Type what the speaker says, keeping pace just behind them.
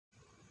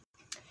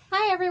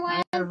Hi everyone.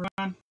 Hi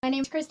everyone. My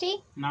name's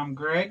Christy, And I'm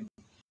Greg.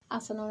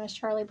 also known as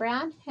Charlie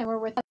Brown, and we're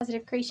with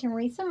Positive Creation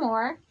Read Some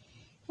More.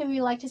 And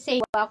we'd like to say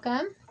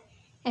welcome.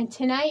 And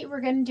tonight we're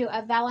going to do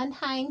a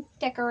Valentine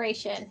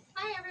decoration.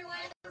 Hi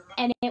everyone.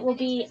 And it will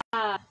be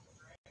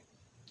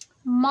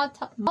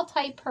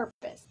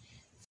multi-purpose.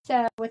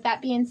 So with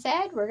that being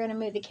said, we're going to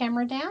move the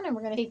camera down and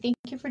we're going to say thank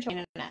you for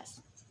joining us.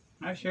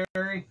 Hi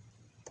Sherry.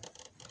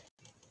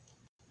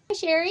 Hi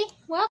Sherry.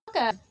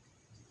 Welcome.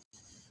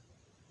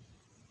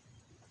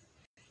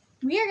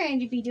 We are going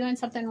to be doing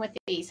something with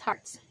these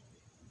hearts.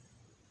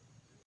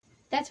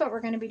 That's what we're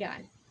going to be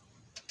doing.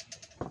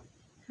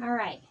 All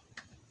right.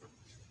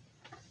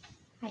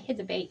 I hid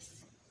the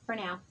base for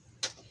now.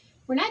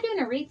 We're not doing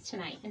a wreath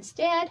tonight.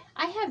 Instead,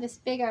 I have this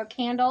big old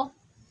candle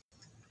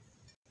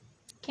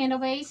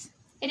base.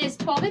 It is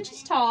 12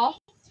 inches tall.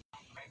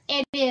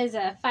 It is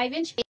a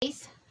 5-inch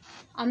base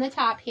on the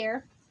top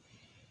here.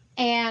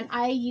 And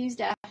I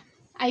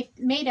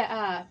made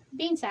a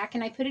bean sack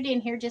and I put it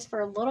in here just for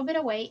a little bit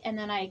of weight, and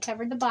then I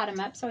covered the bottom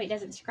up so it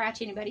doesn't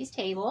scratch anybody's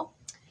table.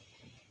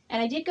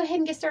 And I did go ahead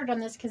and get started on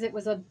this because it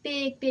was a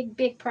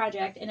big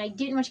project, and I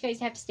didn't want you guys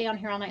to have to stay on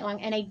here all night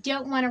long, and I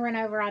don't want to run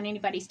over on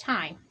anybody's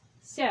time.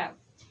 So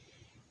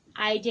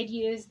I did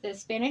use the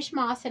Spanish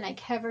moss and I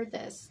covered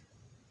this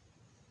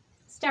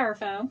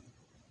styrofoam,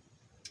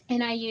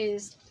 and I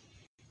used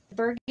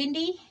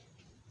burgundy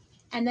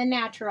and the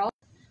natural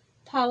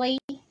poly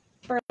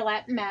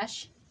burlap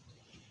mesh.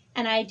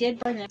 And I did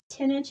burn them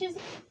 10 inches.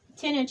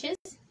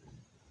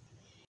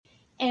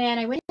 And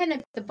I went ahead and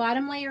put the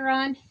bottom layer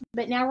on,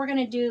 but now we're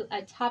going to do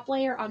a top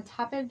layer on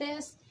top of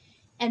this,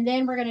 and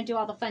then we're going to do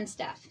all the fun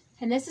stuff.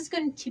 And this is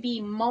going to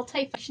be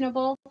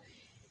multifunctional,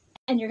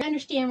 and you're going to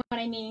understand what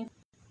I mean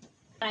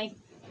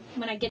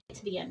when I get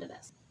to the end of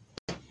this.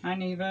 Hi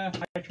Neva.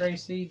 Hi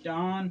Tracy.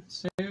 Dawn.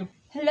 Sue.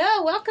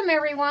 Hello, welcome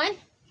everyone.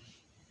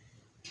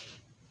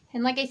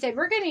 And like I said,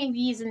 we're going to be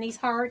using these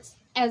hearts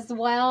as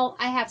well.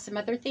 I have some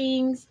other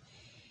things.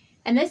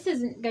 And this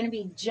isn't going to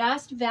be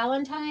just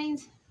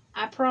Valentine's.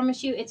 I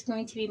promise you it's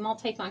going to be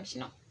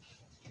multifunctional.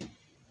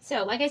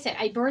 So, like I said,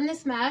 I burned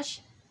this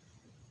mesh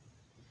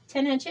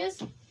 10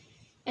 inches.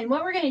 And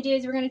what we're going to do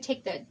is we're going to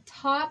take the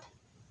top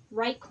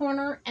right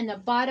corner and the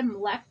bottom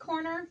left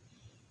corner.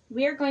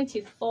 We are going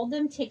to fold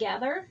them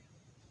together.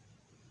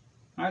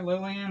 Hi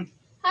Lillian.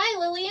 Hi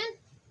Lillian.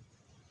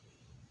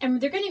 And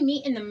they're going to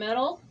meet in the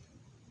middle.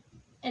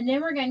 And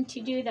then we're going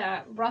to do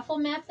the ruffle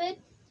method.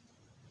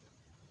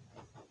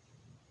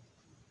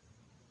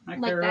 Hi,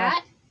 like Carol.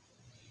 that,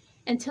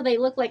 until they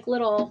look like a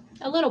little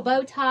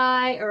bow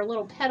tie or a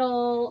little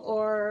petal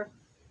or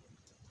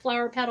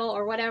flower petal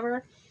or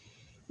whatever.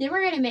 Then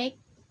we're going to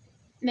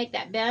make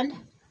that bend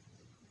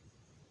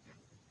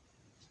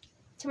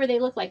to where they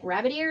look like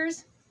rabbit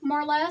ears, more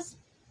or less.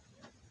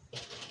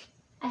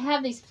 I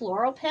have these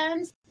floral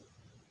pens.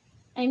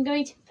 I'm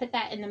going to put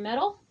that in the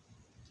middle.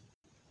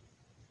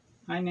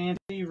 Hi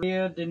Nancy,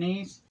 Rhea,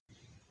 Denise.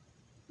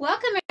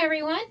 Welcome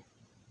everyone.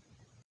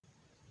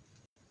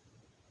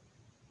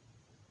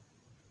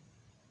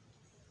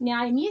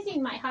 Now I'm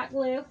using my hot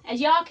glue. As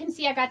y'all can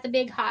see, I got the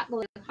big hot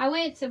glue. I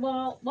went to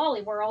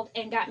Wally World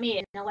and got me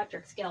an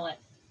electric skillet.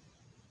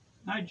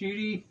 Hi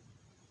Judy.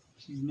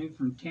 She's new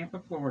from Tampa,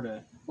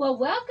 Florida. Well,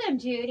 welcome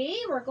Judy.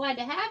 We're glad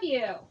to have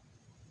you.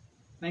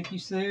 Thank you,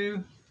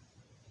 Sue.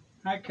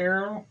 Hi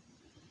Carol.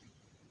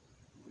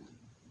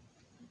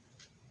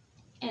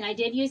 And I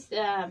did use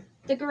the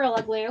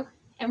Gorilla Glue.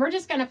 And we're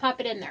just going to pop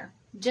it in there.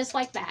 Just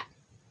like that.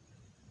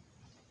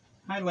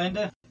 Hi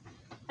Linda.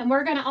 And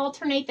we're going to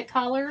alternate the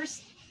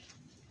colors.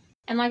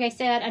 And like I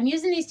said, I'm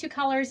using these two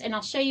colors, and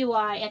I'll show you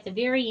why at the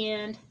very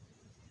end.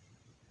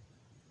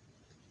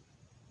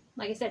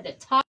 Like I said, the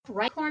top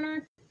right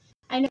corner,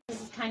 I know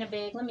this is kind of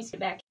big. Let me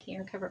sit back here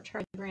and cover up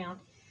Charlie Brown.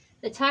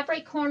 The top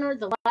right corner,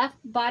 the left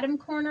bottom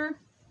corner,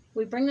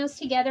 we bring those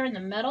together in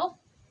the middle.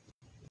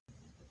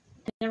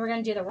 And then we're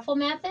going to do the ruffle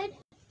method.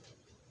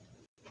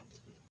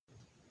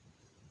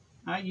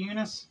 Hi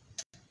Eunice.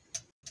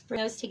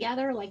 Bring those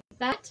together like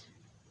that.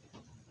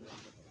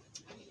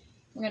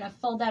 We're going to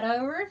fold that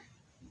over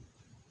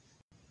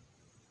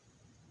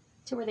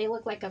to where they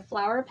look like a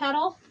flower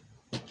petal.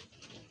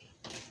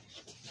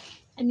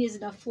 I'm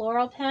using a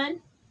floral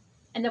pen.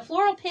 And the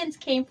floral pens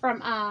came from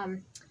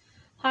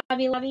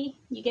Hobby Lobby.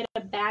 You get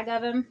a bag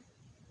of them,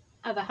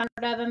 of 100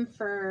 of them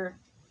for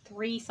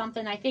 $3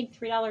 something, I think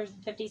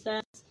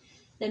 $3.50.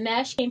 The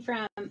mesh came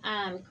from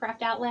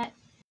Craft Outlet.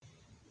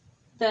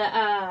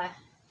 The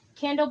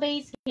candle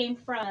base came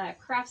from a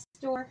craft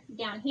store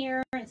down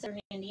here in southern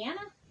Indiana.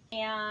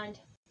 And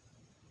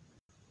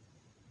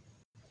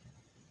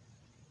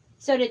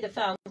so did the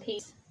foam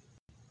piece.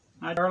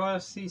 Hi Darla,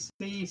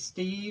 CC,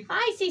 Steve.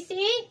 Hi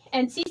CC.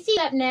 And CC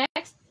up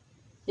next.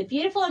 The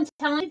beautiful and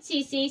talented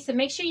CC. So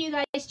make sure you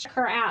guys check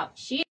her out.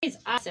 She is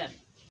awesome.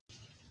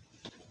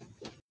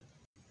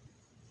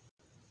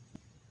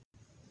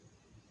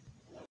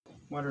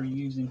 What are you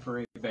using for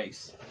a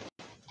base?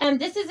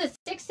 This is a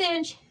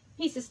 6-inch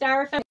piece of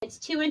styrofoam. It's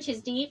 2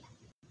 inches deep.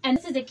 And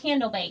this is a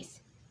candle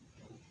base.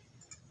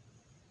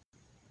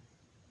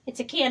 It's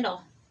a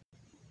candle.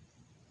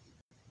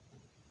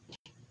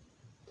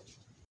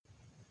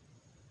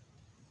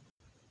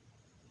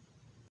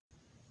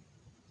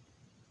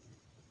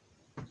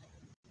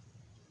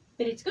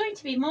 But it's going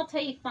to be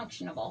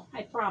multifunctional,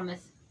 I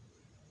promise.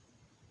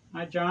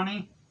 Hi,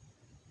 Johnny.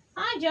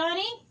 Hi,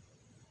 Johnny.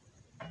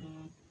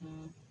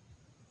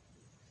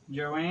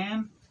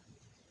 Joanne.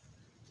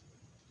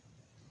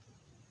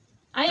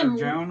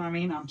 Joan,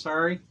 I'm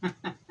sorry.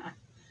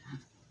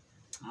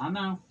 I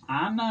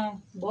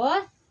know.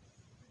 What?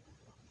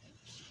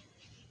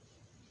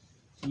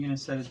 Una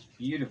said it's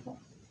beautiful.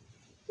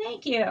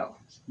 Thank you.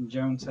 And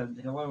Joan said,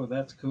 hello,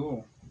 that's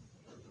cool.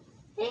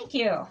 Thank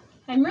you.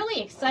 I'm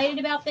really excited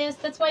about this.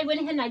 That's why I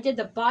went ahead and I did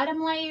the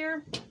bottom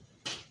layer.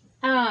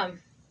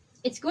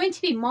 It's going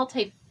to be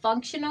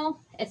multifunctional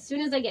as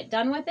soon as I get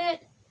done with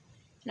it.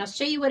 And I'll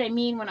show you what I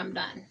mean when I'm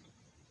done.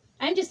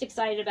 I'm just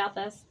excited about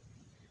this.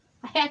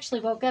 I actually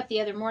woke up the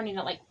other morning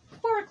at like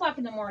 4 o'clock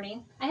in the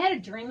morning. I had a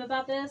dream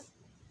about this.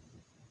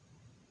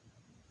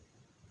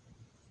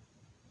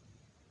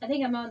 I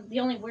think I'm the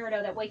only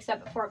weirdo that wakes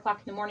up at 4 o'clock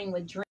in the morning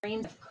with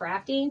dreams of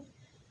crafting.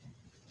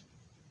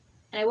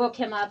 And I woke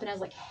him up and I was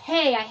like,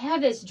 hey, I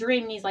have this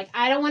dream. And he's like,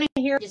 I don't want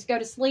to hear it. Just go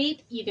to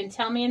sleep. You can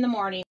tell me in the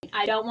morning.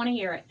 I don't want to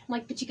hear it. I'm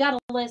like, but you got to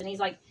listen. He's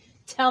like,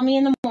 tell me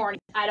in the morning.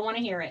 I don't want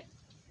to hear it.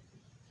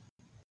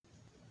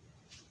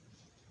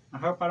 I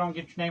hope I don't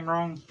get your name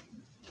wrong.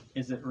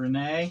 Is it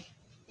Renee?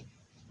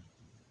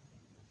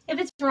 If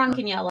it's wrong, you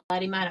can yell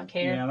at him. I don't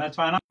care. Yeah, that's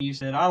fine. You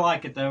said I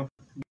like it, though.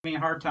 Give me a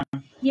hard time.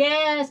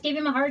 Yes, give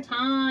him a hard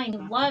time. He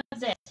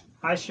loves it.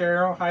 Hi,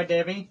 Cheryl. Hi,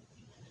 Debbie.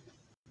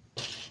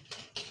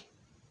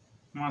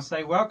 I want to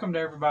say welcome to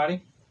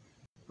everybody.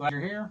 Glad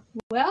you're here.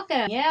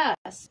 Welcome.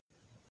 Yes.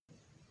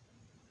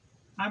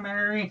 Hi,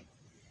 Mary.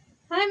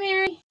 Hi,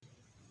 Mary.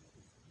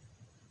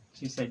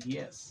 She said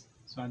yes.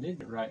 So I did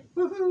it right.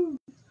 Woohoo!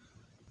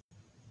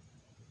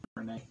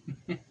 Renee.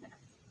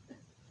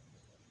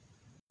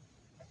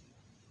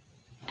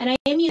 And I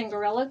am using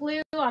Gorilla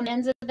Glue on the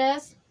ends of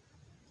this.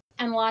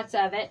 And lots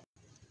of it.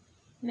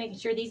 Making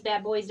sure these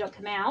bad boys don't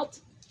come out.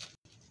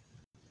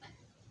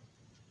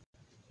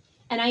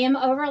 And I am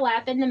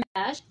overlapping the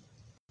mesh.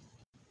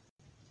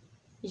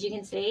 As you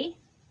can see.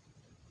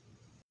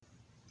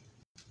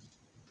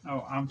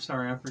 Oh, I'm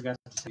sorry. I forgot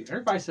to say.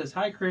 Everybody says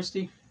hi,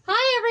 Christy.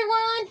 Hi,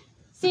 everyone.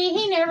 See,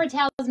 he never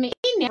tells me.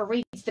 He never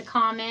reads the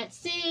comments.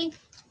 See?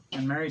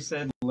 And Mary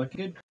said, look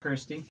good,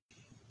 Christy.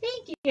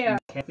 Thank you. And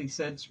Kathy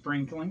said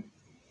sprinkling.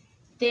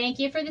 Thank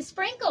you for the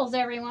sprinkles,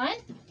 everyone.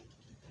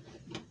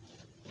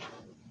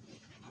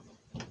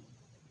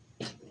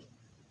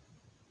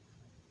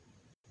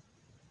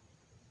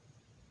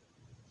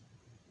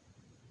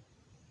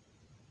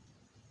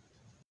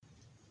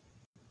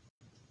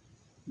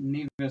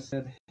 Neva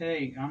said,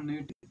 hey, I'm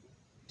new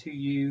to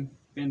you.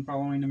 Been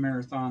following the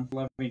marathon,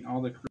 loving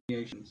all the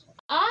creations.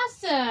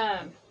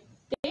 Awesome.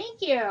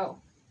 Thank you.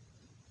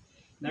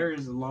 There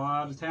is a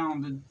lot of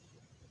talented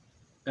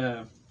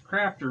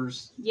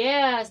crafters.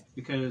 Yes.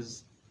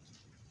 Because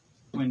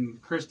when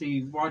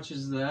Christy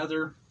watches the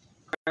other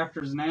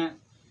crafters and that,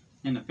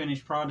 and the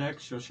finished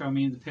product, she'll show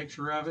me the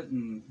picture of it,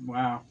 and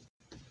wow,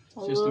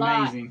 it's just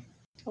amazing.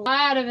 A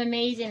lot of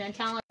amazing and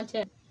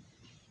talented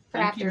crafters.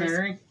 Thank you,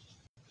 Mary.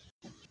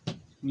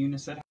 Una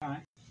said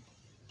hi.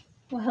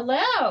 Well,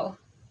 hello.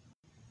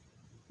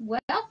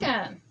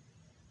 Welcome.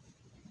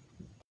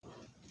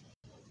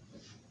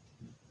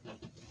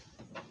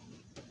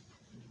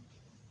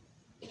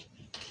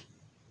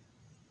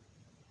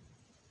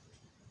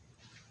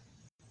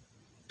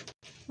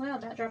 Well,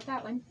 that dropped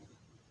that one.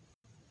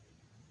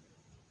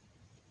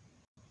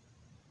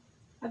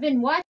 I've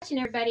been watching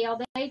everybody all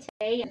day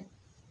today, and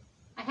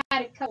I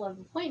had a couple of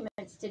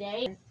appointments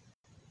today. And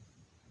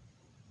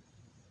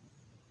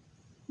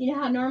you know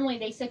how normally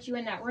they set you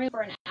in that room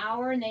for an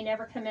hour and they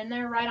never come in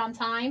there right on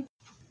time?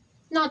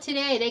 Not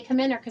today. They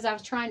come in there because I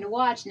was trying to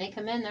watch, and they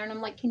come in there, and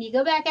I'm like, can you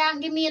go back out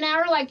and give me an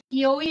hour like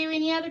you always do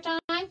any other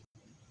time?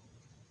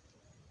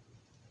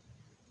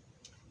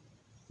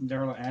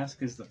 Darla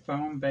asked, is the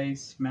foam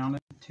base mounted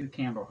to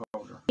candle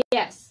holder?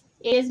 Yes,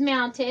 it is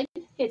mounted.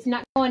 It's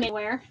not going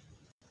anywhere.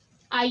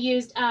 I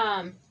used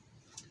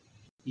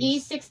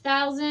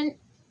E6000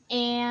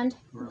 and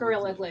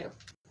Gorilla Glue.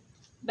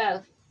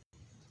 Both.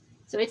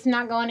 So it's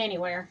not going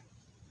anywhere.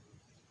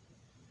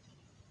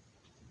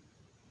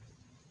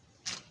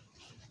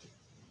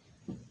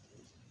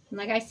 And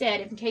like I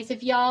said, in case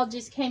if y'all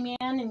just came in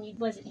and you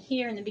wasn't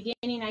here in the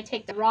beginning, I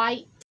take the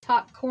right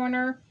top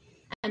corner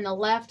and the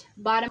left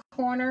bottom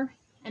corner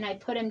and I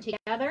put them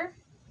together,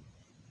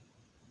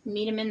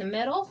 meet them in the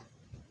middle,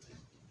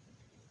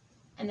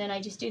 and then I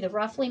just do the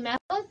roughly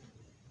method,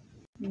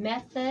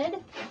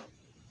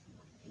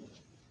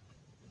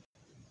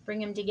 bring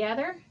them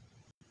together.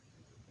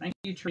 Thank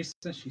you,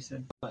 Teresa. She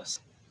said bless.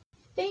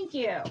 Thank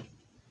you.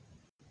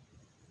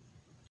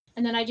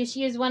 And then I just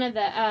use one of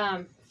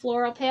the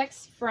floral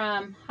picks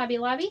from Hobby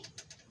Lobby,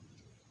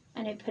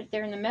 and I put it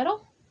there in the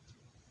middle.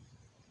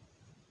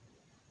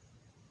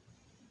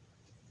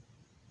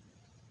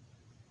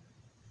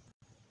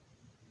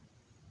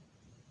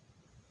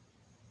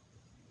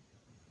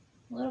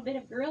 A little bit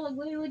of Gorilla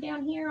Glue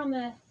down here on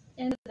the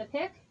end of the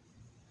pick.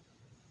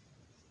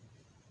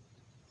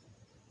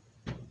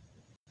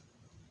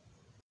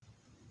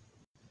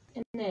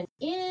 And then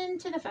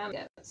into the foam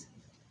goes.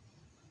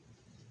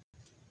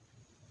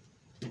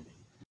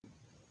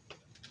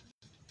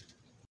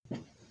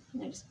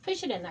 And I just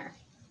push it in there.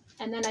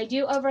 And then I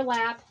do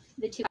overlap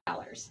the two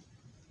colors.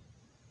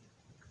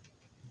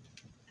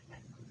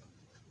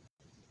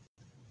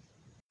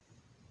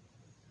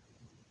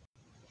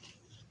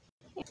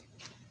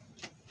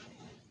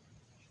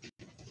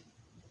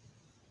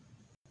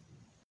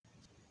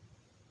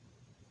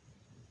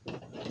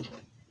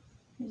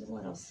 There's a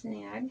little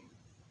snag.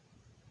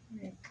 I'm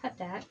going to cut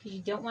that because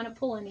you don't want to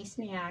pull any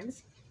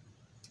snags.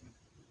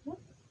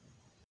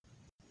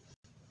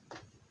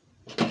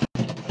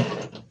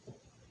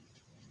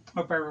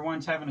 Hope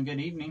everyone's having a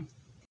good evening.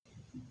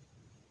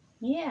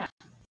 Yeah.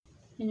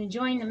 And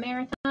enjoying the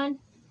marathon.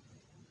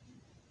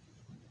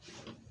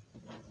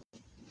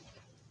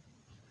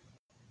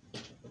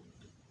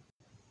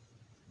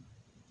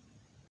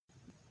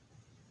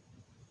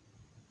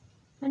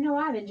 I know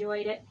I've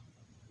enjoyed it.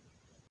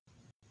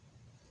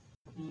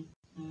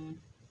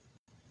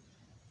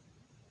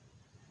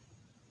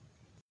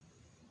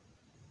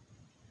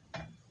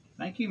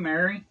 Thank you,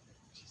 Mary.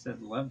 She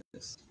said, love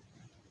this.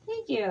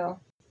 Thank you.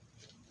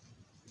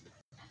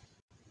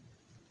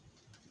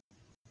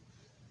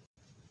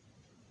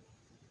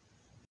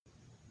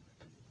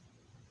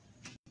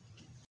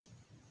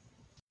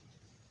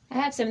 I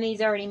have some of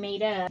these already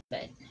made up,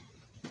 but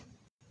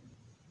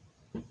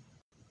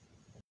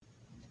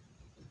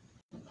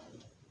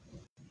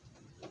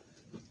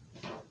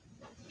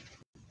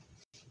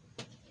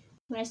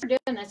when I started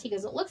doing this, he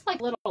goes, it looks like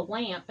a little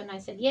lamp. And I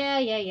said,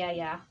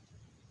 yeah.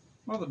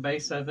 Well, the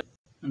base of it,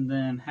 and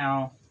then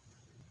how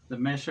the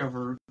mesh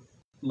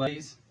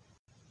overlays,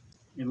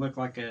 it looked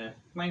like a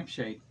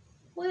lampshade.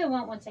 What do I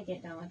want once I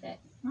get done with it?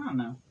 I don't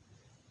know.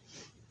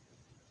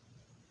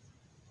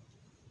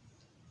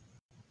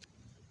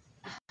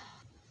 I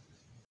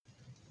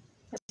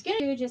was going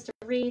to do just a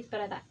wreath,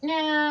 but I thought,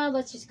 no,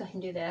 let's just go ahead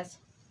and do this.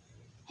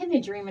 I've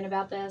been dreaming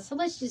about this, so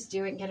let's just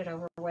do it and get it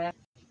over with.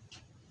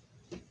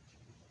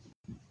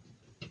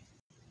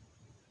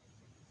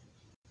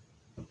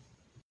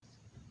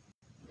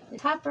 The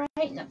top right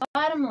and the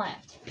bottom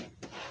left.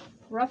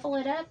 Ruffle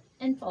it up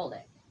and fold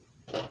it.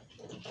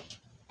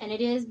 And it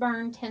is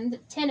burned 10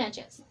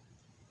 inches.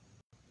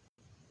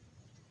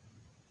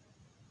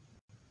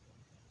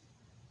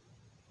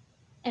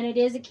 And it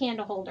is a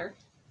candle holder.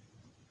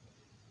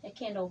 A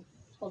candle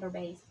holder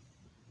base.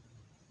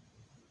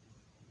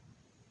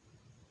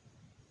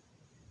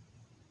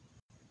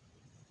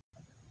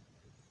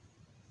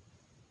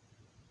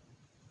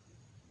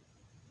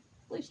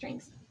 Blue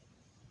strings.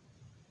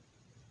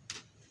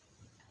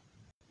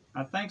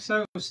 I think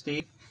so,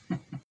 Steve.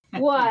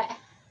 What?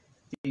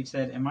 Steve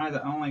said, am I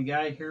the only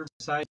guy here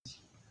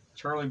besides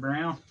Charlie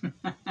Brown?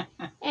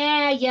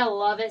 You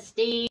love it,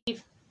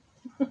 Steve.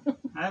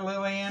 Hi,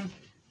 Lillian.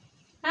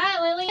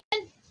 Hi, Lillian.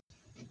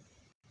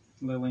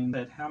 Lillian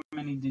said, how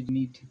many did you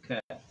need to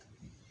cut?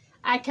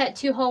 I cut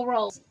 2 whole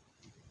rolls.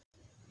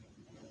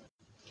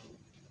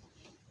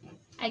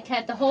 I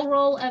cut the whole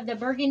roll of the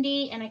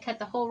burgundy and I cut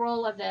the whole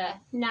roll of the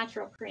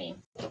natural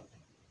cream.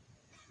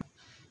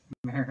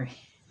 Mary,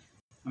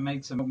 I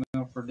made some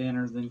oatmeal for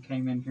dinner, then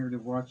came in here to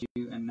watch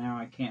you, and now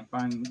I can't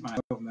find my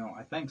oatmeal.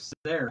 I think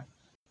Sarah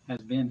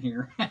has been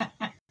here.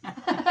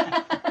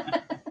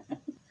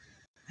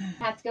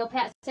 Have to go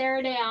pat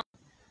Sarah down.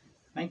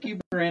 Thank you,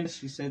 Brenda.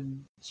 She said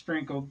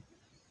sprinkled.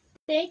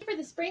 Thank you for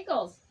the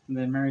sprinkles. And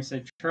then Mary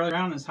said, Charlie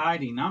Brown is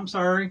hiding. I'm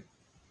sorry.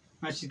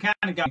 Well, she kind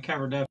of got me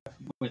covered up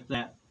with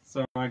that,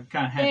 so I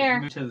kind of had to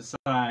move to the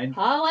side.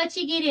 I'll let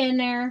you get in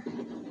there.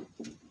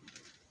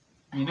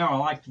 You know, I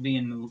like to be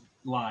in the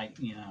light,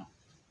 you know.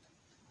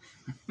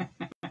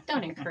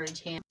 Don't encourage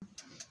him.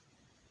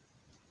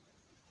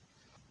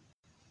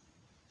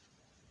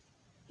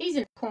 He's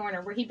in the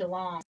corner where he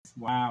belongs.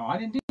 Wow, I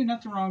didn't do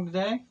nothing wrong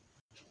today.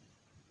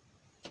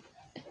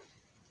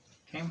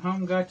 Came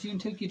home, got you, and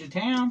took you to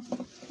town.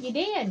 You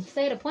did.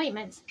 Set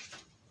appointments.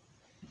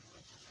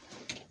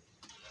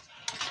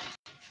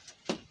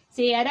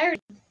 See, I'd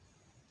already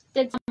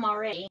did some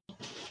already.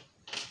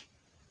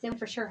 Didn't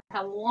for sure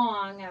how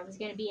long I was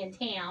going to be in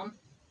town.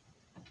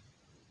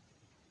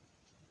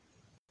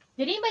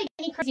 Did anybody get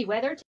any crazy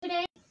weather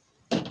today?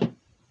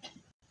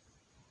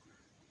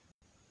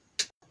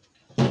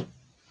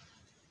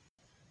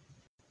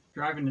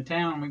 Driving to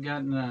town, we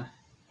got in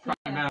probably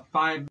about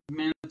 5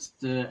 minutes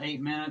to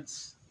 8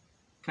 minutes.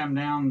 Come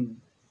down,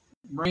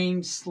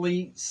 rain,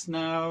 sleet,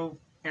 snow,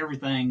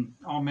 everything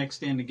all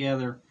mixed in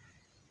together.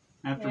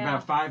 After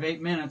about 5-8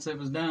 minutes, it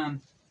was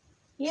done.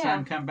 Yeah.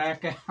 Sun come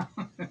back out.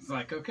 It's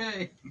like,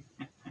 okay.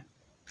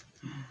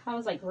 I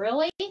was like,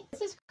 really?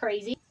 This is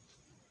crazy.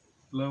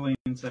 Lillian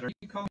said, are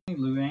you calling me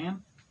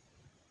Luann?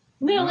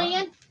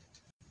 Lillian?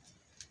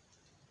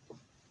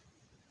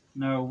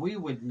 No, we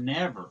would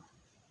never.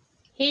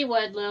 He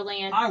would,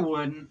 Lillian. I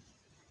wouldn't.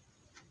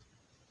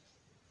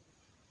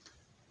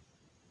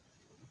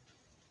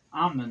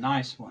 I'm the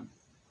nice one.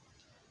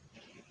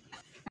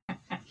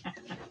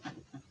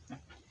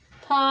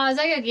 Pause.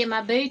 I gotta get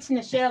my boots and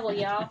the shovel,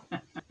 y'all.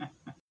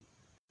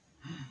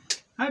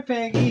 Hi,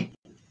 Peggy.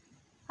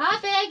 Hi,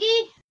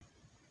 Peggy.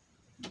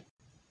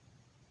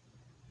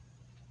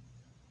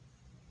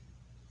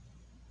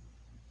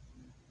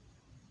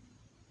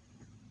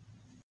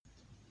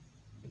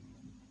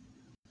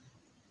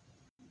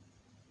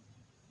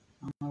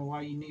 I don't know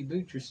why you need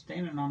boots. You're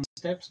standing on the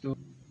step stool.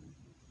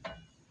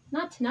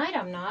 Not tonight,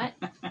 I'm not.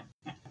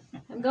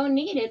 I'm gonna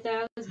need it,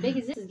 though, as big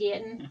as this is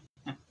getting.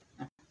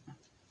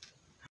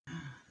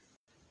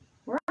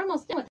 We're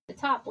almost done with the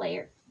top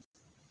layer.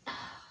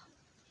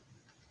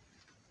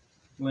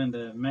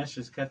 Linda, mesh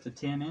is cut to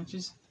 10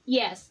 inches.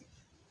 Yes.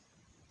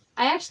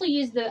 I actually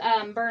used the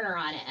burner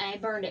on it, and I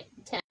burned it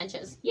 10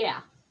 inches.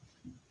 Yeah.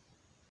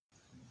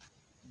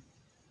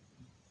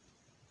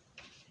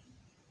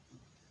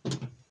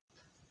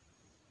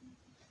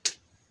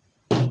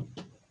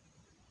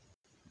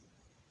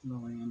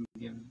 Lillian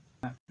giving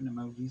laughing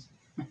emojis.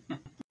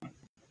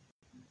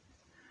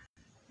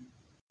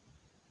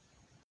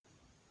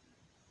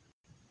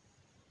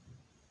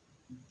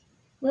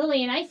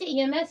 Lillian, I sent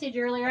you a message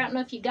earlier. I don't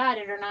know if you got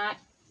it or not.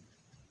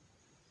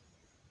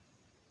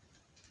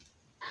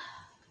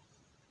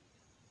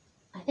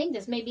 I think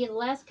this may be the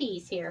last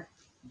piece here.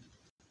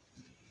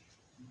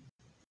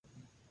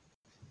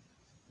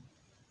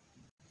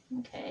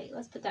 Okay,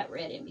 let's put that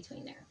red in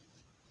between there.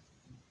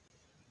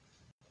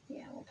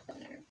 Yeah, we'll put that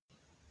in there.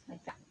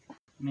 Like that.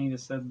 Nita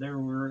said there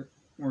were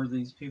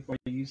these people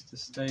I used to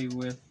stay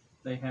with.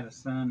 They had a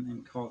son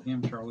and called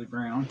him Charlie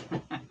Brown.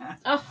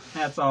 Oh.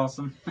 That's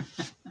awesome.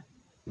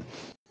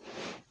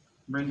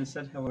 Brenda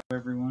said hello,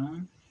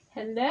 everyone.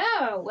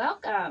 Hello,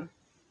 welcome.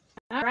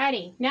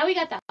 Alrighty, now we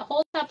got the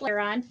whole top layer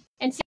on.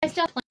 And see, I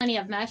still have plenty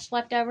of mesh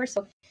left over,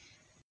 so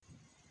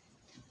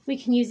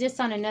we can use this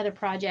on another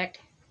project.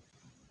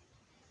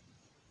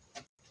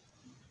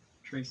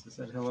 Teresa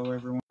said hello,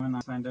 everyone. I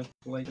signed up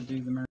late to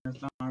do the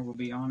marathon. I will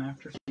be on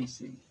after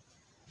CC.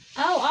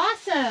 Oh,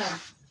 awesome.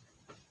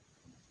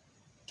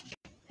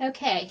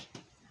 Okay,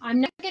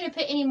 I'm not going to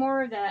put any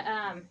more of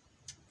the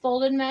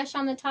folded mesh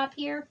on the top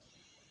here.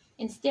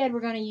 Instead, we're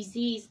going to use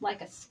these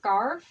like a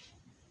scarf.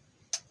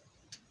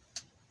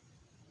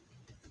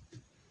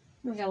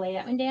 We're going to lay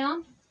that one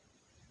down.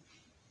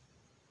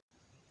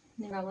 And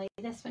then we're going to lay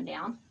this one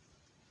down.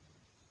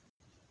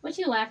 What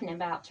you laughing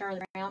about,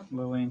 Charlie Brown?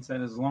 Lillian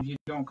said, as long as you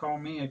don't call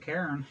me a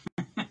Karen.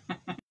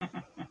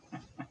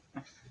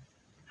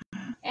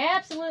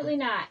 Absolutely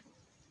not.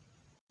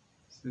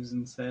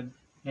 Susan said,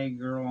 hey,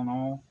 girl and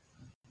all.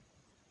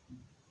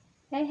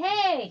 Hey,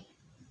 hey.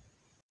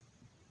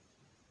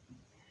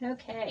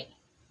 Okay.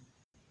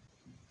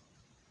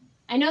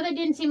 I know that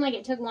didn't seem like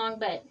it took long,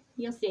 but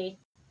you'll see.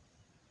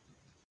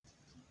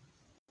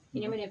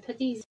 You know, I'm going to put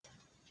these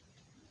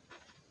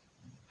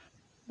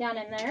down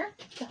in there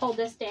to hold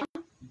this down.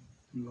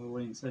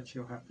 Lillian said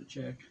she'll have to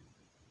check.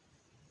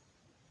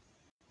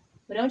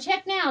 But don't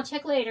check now,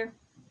 check later.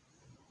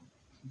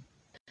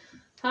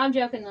 I'm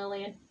joking,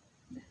 Lillian.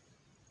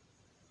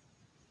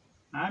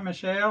 Hi,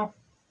 Michelle.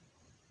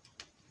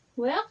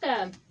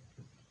 Welcome.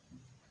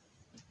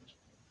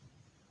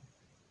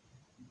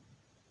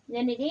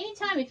 And at any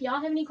time, if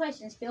y'all have any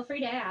questions, feel free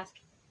to ask.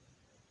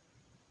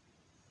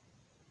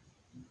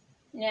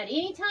 And at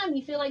any time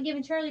you feel like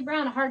giving Charlie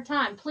Brown a hard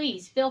time,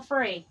 please feel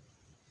free.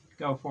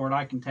 Go for it.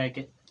 I can take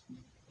it.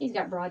 He's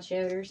got broad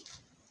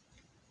shoulders.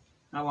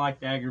 I like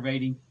the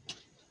aggravating.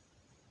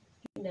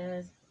 He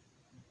does.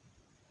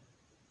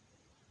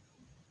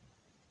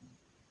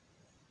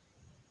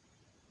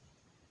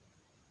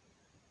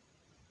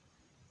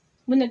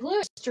 When the glue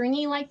is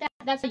stringy like that,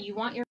 that's how you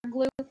want your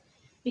glue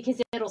because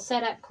it'll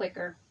set up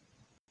quicker.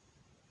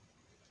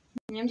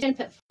 And I'm just going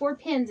to put 4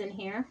 pins in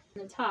here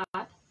on the top.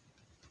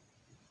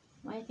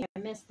 Well, I think I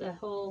missed the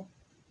whole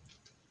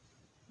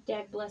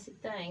dag blessed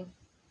thing.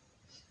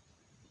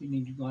 You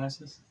need your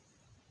glasses?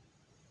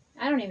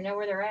 I don't even know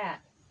where they're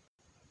at.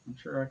 I'm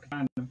sure I can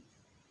find them.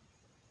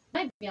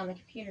 Might be on the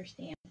computer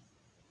stand.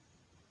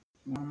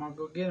 Well, I'm going to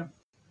go get them.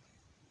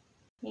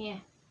 Yeah.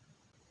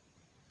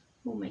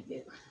 We'll make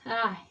do.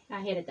 Ah,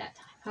 I hit it that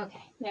time.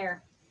 Okay,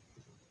 there.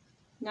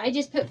 Now I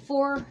just put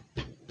 4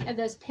 of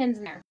those pins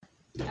in there.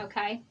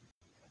 Okay.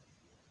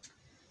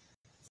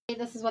 See,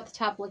 this is what the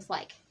top looks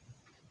like.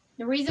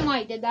 The reason why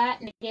I did that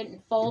and it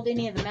didn't fold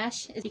any of the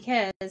mesh is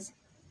because this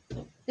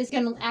is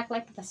going to act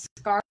like the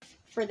scarf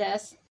for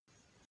this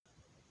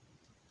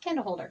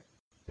candle holder.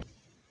 And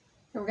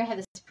we're going to have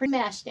this pretty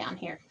mesh down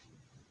here.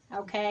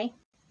 Okay.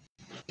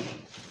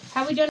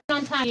 How we doing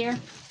on time here?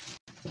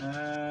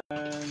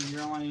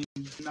 You're only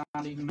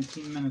not even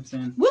 15 minutes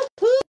in.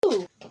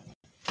 Woohoo!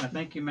 I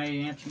think you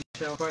may answer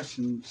Michelle's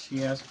question.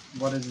 She asked,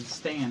 what does it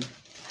stand?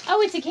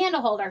 Oh, it's a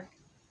candle holder.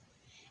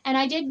 And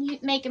I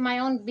did make my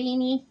own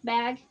beanie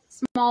bag,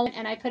 small,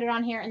 and I put it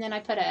on here, and then I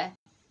put a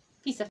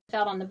piece of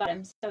felt on the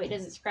bottom so it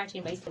doesn't scratch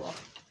anybody's table. All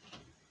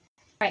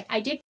right, I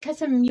did cut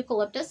some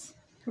eucalyptus.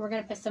 We're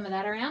going to put some of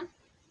that around.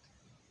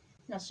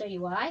 And I'll show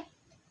you why.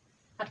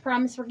 I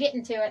promise we're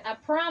getting to it. I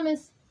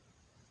promise.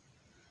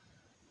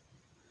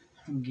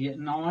 I'm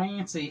getting all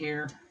antsy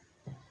here.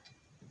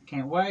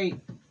 Can't wait.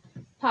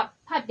 Pop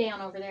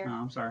down over there. Oh,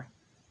 I'm sorry.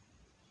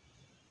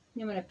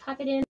 I'm going to pop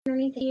it in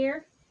underneath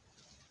here,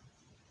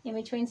 in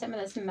between some of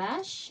this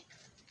mesh,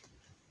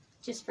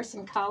 just for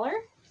some color.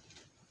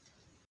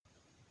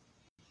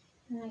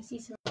 And I see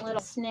some little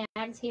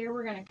snags here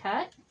we're going to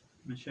cut.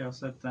 Michelle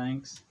said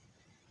thanks.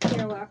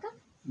 You're welcome.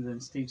 And then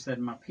Steve said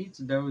my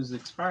pizza dough is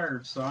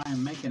expired, so I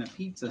am making a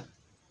pizza.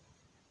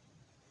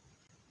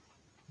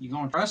 You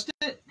gonna trust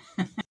it?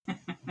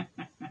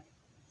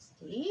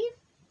 Steve,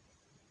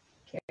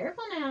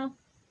 careful now.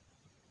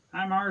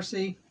 Hi,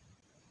 Marcy.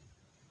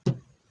 Hi,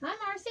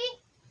 Marcy.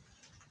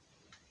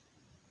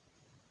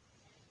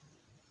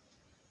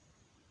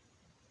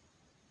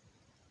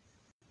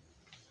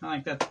 I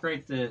think that's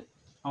great that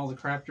all the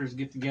crafters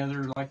get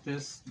together like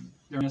this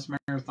during this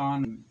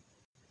marathon and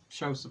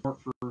show support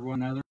for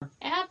one another.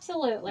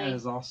 Absolutely. That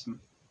is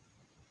awesome.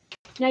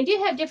 Now, I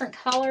do have different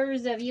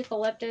colors of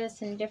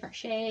eucalyptus and different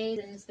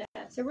shades and stuff.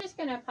 So we're just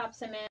going to pop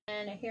some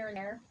in here and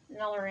there and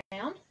all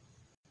around.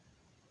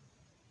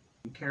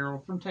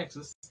 Carol from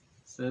Texas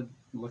said,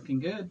 looking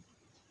good.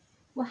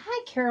 Well,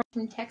 hi, Carol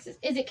from Texas.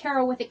 Is it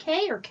Carol with a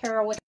K or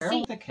Carol with a C?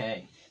 Carol with a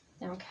K.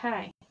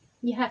 Okay.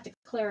 You have to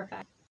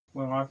clarify.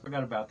 Well, I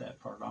forgot about that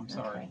part. I'm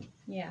sorry. Okay.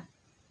 Yeah.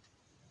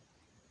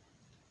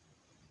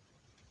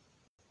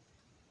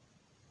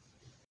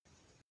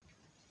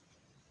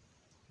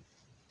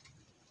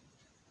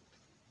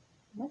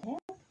 What the hell?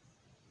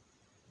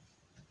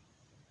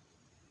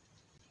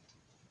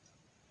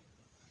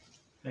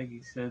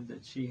 Peggy said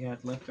that she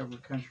had leftover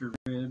country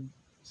rib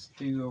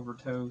stew over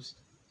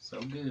toast. So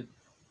good.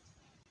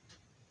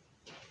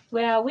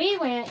 Well, we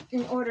went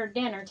and ordered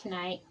dinner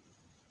tonight.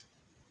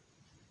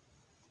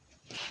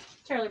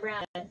 Charlie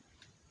Brown did.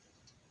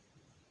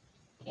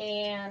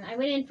 And I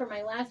went in for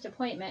my last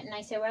appointment, and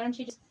I said, why don't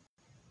you just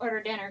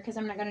order dinner? Because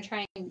I'm not going to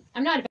try and,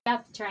 I'm not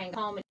about to try and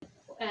go home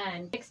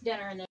and fix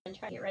dinner and then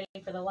try to get ready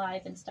for the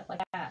live and stuff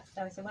like that.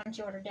 So I said, why don't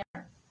you order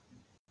dinner?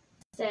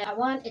 I said, I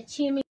want a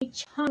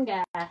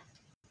chimichanga.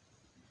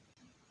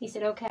 He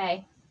said,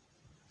 okay.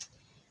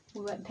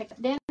 We went and picked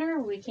up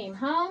dinner. We came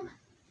home.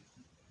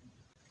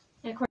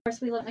 And, of course,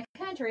 we live in the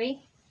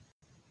country.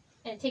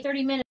 And it takes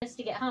 30 minutes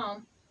to get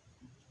home.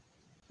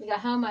 We got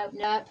home,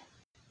 opened up.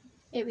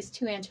 It was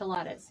 2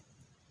 enchiladas.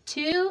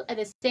 2 of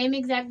the same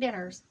exact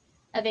dinners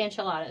of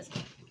enchiladas.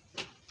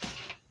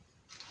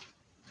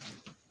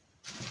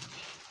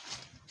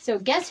 So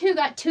guess who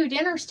got 2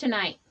 dinners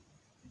tonight?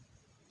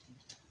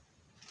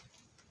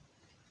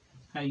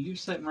 Hey, you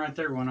sitting right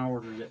there when I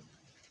ordered it.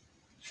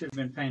 Should have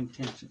been paying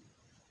attention.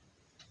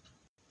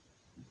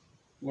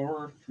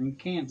 Laura from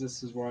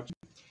Kansas is watching.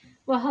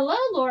 Well, hello,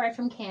 Laura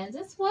from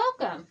Kansas.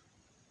 Welcome.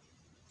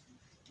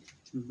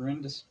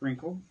 Brenda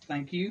Sprinkle,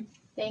 thank you.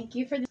 Thank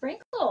you for the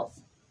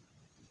sprinkles.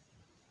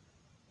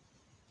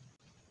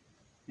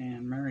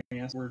 And Mary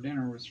asked where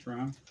dinner was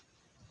from.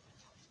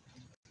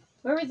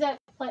 Where was that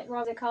plate?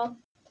 What was it called?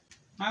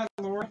 Hi,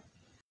 Laura.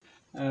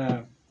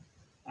 I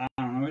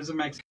don't know. It was a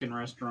Mexican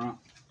restaurant.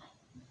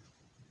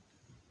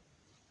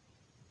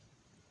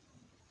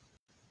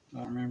 I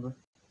don't remember.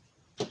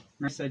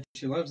 Mary said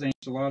she loves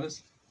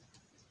enchiladas.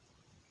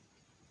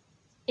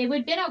 It would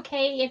have been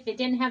okay if it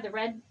didn't have the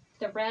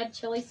red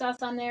chili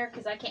sauce on there,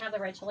 because I can't have the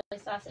red chili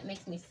sauce. It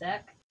makes me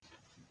sick.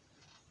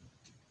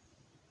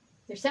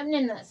 There's something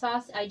in that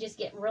sauce, I just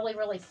get really,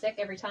 really sick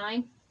every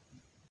time.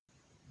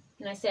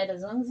 And I said,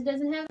 as long as it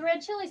doesn't have the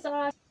red chili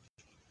sauce.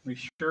 We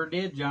sure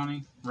did,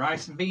 Johnny.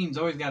 Rice and beans,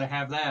 always got to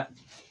have that.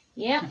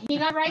 Yeah, he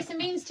got rice and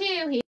beans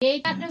too. He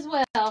ate that as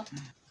well.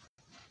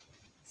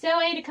 So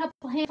I ate a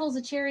couple handfuls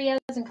of Cheerios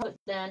and called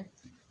it done.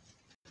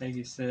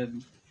 Peggy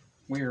said,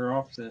 we are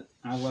opposite.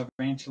 I love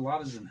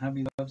enchiladas and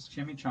hubby loves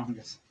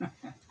chimichangas.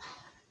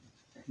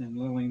 Then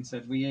Lillian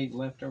said, we ate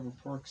leftover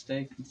pork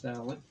steak and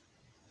salad.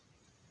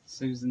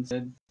 Susan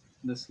said,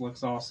 this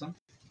looks awesome.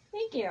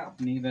 Thank you.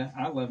 Neva,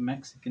 I love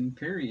Mexican,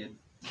 period.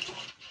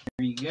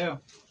 There you go.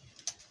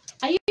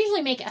 I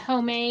usually make it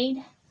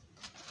homemade,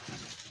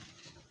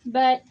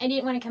 but I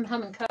didn't want to come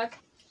home and cook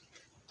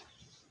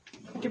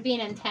after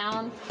being in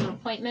town for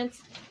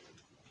appointments.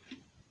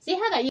 See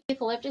how that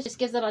eucalyptus just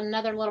gives it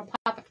another little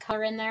pop of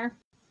color in there?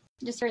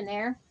 Just here and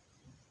there.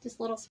 Just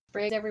little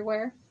sprigs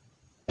everywhere.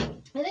 I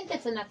think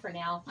that's enough for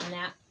now on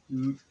that.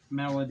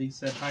 Melody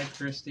said, hi,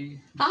 Christy.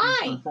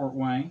 Hi. From Fort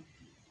Wayne.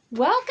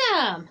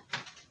 Welcome.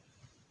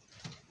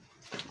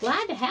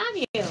 Glad to have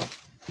you.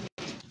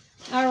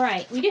 All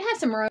right. We do have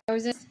some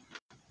roses.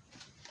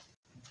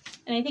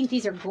 And I think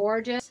these are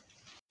gorgeous.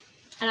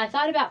 And I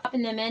thought about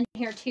popping them in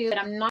here too, but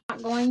I'm not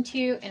going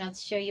to, and I'll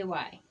show you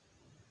why.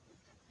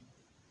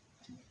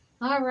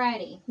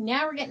 Alrighty.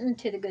 Now we're getting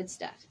to the good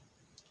stuff.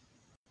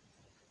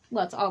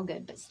 Well, it's all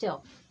good, but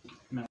still.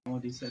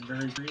 Melody said,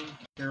 very green.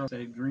 Carol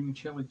said, green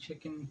chili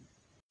chicken.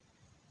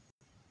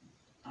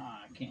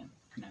 I can't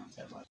pronounce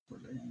that last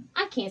word.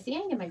 I can't see. I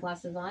can get my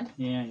glasses on.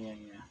 Yeah.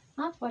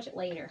 I'll have to watch it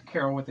later.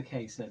 Carol with the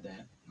K said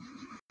that.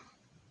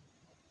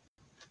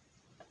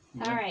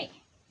 Yeah. All right.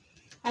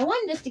 I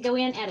wanted this to go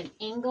in at an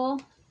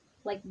angle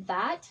like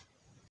that.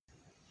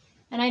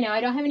 And I know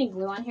I don't have any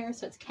glue on here,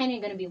 so it's kind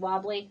of going to be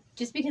wobbly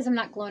just because I'm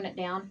not gluing it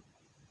down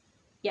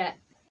yet.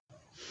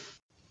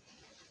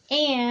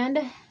 And,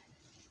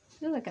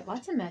 ooh, I got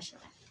lots of mesh.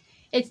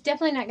 It's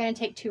definitely not going to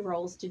take 2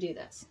 rolls to do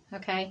this,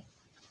 okay?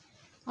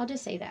 I'll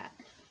just say that.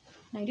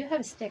 And I do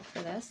have a stick for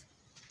this.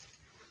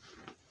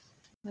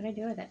 What did I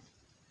do with it?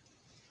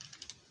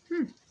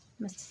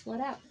 Must have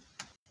slid out.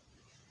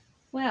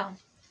 Well,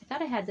 I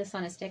thought I had this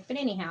on a stick, but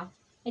anyhow,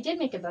 I did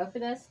make a bow for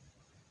this.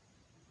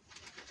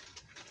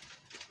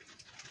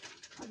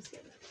 I'll just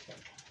get it,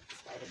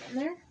 slide it in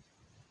there.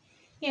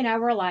 You know,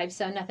 we're live,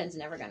 so nothing's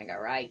never going to go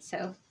right.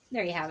 So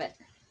there you have it.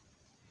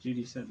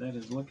 Judy said that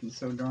is looking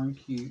so darn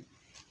cute.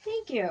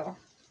 Thank you.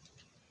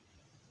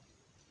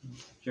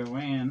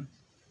 Joanne,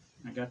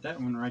 I got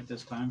that one right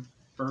this time.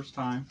 First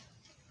time.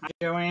 Hi,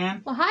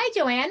 Joanne. Well, hi,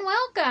 Joanne.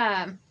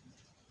 Welcome.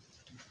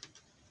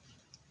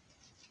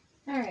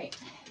 All right.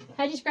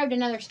 I just grabbed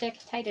another stick,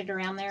 tied it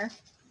around there.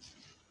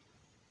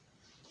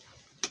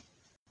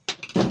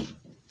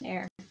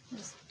 There.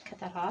 Just cut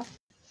that off.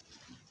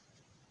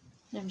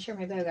 And I'm sure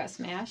my bow got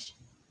smashed.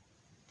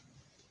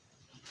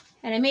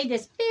 And I made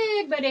this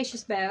big,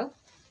 bodacious bow.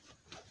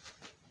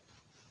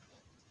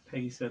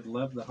 Peggy said,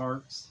 love the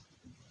hearts.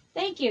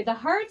 Thank you. The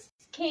hearts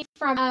came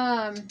from,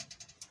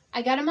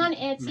 I got them on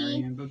Etsy.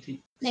 Marianne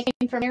Boutique. They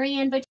came from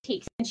Marianne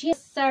Boutiques. And she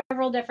has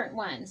several different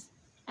ones.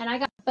 And I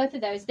got both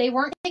of those. They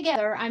weren't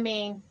together. I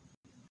mean,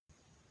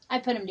 I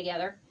put them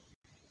together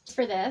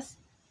for this.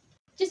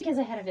 Just because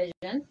I had a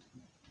vision.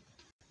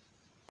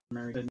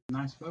 Mary said,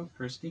 nice bow,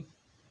 Christy.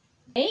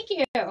 Thank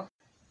you. And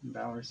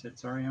Valerie said,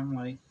 sorry I'm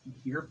late.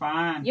 You're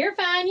fine. You're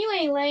fine. You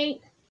ain't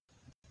late.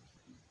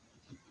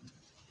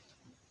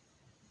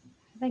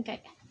 I think I...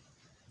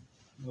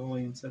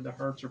 Lillian said the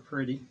hearts are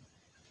pretty.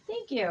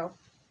 Thank you.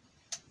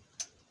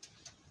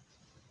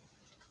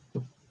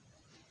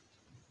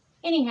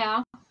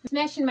 Anyhow, I'm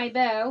smashing my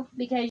bow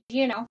because,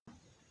 you know,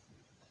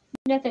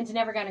 nothing's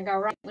never going to go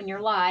right when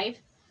you're live.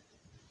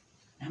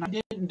 And I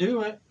didn't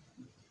do it.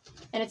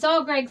 And it's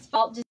all Greg's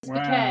fault just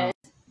because.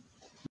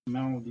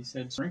 Melody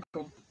said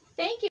sprinkled.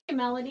 Thank you,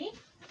 Melody.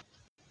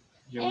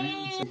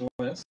 Joanne said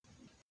bliss.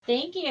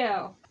 Thank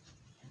you.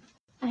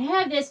 I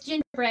have this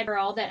gingerbread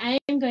girl that I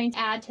am going to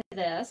add to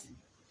this.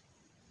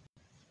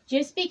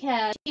 Just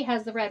because she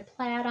has the red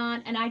plaid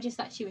on, and I just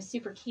thought she was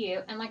super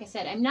cute. And like I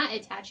said, I'm not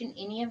attaching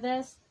any of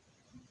this.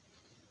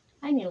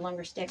 I need a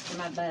longer stick for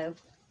my bow.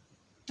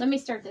 Let me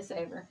start this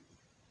over.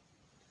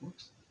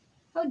 Whoops.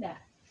 Hold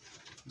that.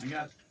 I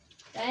got it.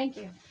 Thank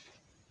you.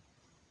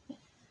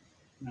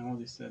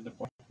 Melody said the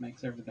black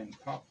makes everything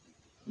pop.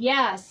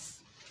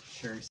 Yes.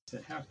 Sherry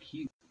said, how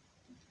cute.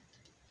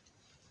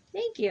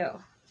 Thank you.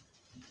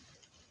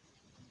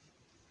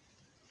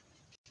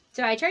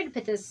 So I tried to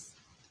put this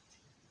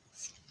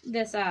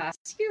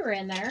skewer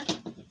in there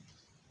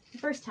the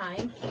first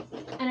time,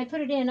 and I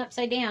put it in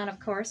upside down, of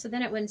course, so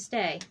then it wouldn't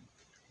stay.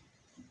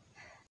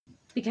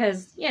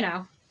 Because, you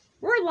know,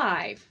 we're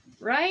live,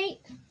 right?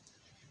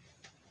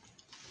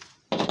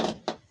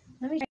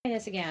 Let me try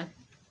this again.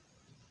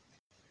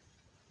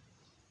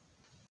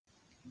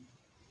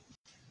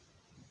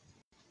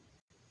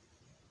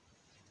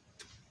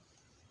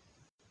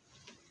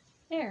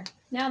 There.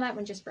 Now that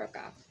one just broke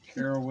off.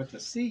 Carol with a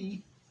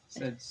C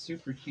said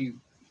super cute.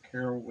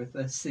 Carol with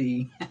a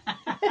C.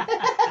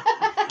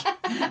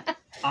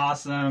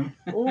 Awesome.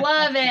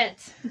 Love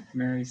it.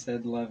 Mary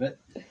said love it.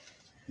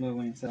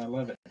 Lillian said I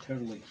love it.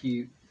 Totally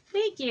cute.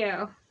 Thank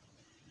you.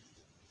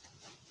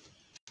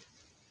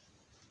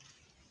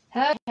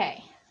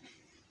 Okay.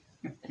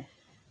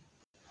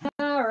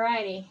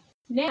 Alrighty.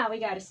 Now we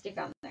got to stick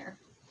on there.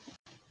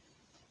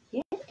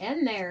 Get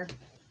in there.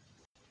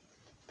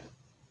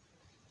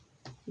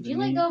 Did you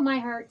let go of my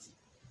hearts?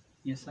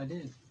 Yes, I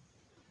did.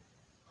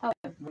 Oh.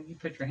 Well, you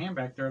put your hand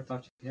back there. I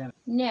thought you had it.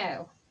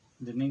 No.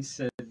 Denise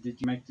said, did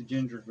you make the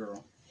ginger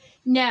girl?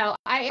 No.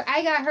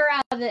 I got her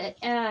out of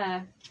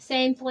the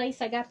same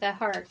place I got the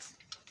hearts.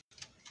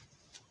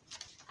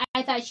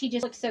 I thought she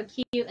just looked so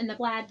cute, and the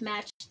plaid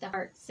matched the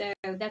hearts, so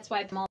that's why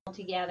I put them all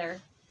together.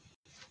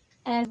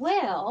 As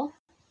well,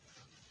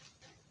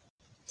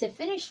 to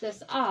finish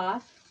this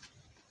off,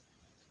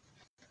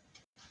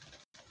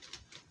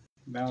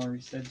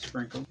 Valerie said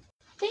sprinkled.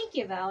 thank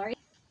you, Valerie.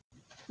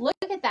 Look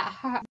at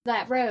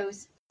that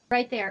rose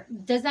right there.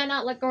 Does that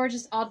not look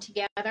gorgeous all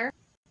together?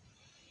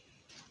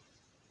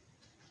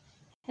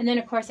 And then,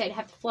 of course, I'd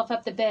have to fluff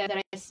up the bow that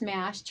I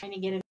smashed trying to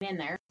get it in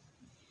there.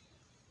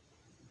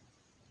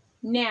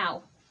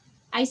 Now,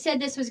 I said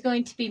this was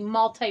going to be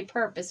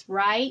multi-purpose,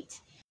 right?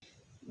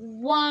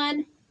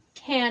 One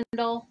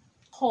candle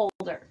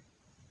holder,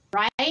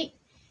 right?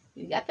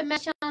 We got the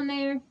mesh on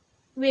there.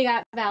 We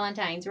got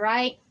Valentine's,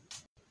 right?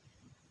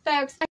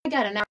 Folks, I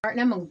got an hour,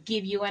 and I'm going to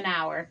give you an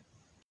hour.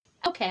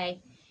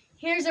 Okay,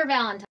 here's our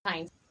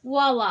Valentine's.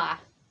 Voila.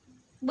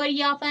 What do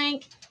y'all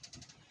think?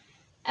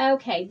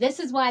 Okay, this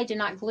is why I did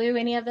not glue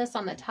any of this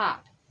on the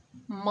top.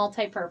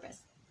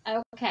 Multi-purpose.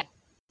 Okay.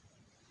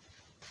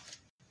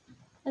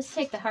 Let's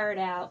take the heart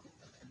out.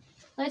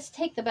 Let's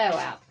take the bow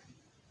out.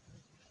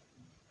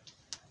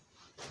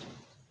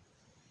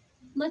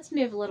 let's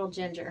move little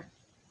Ginger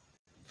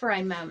for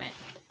a moment.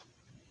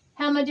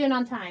 How am I doing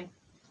on time?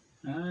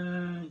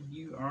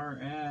 You are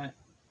at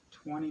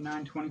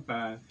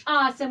 29:25.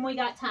 Awesome, we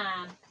got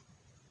time.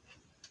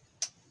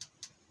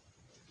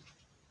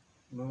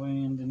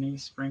 Lily and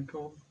Denise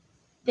sprinkled.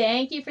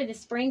 Thank you for the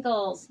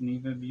sprinkles.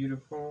 Neva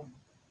beautiful.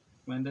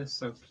 Linda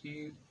so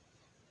cute.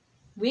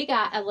 We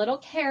got a little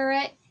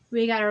carrot.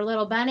 We got our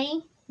little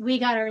bunny. We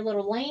got our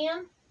little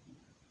lamb.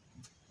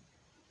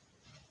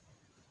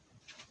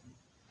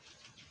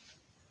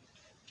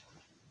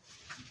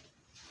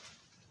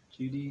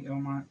 Judy, oh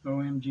my,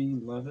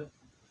 OMG, love it.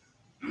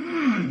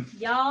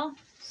 Y'all,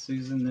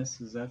 Susan, this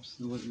is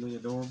absolutely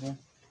adorable.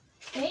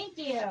 thank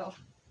you.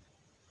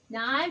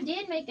 Now, I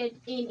did make an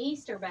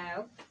Easter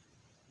bow.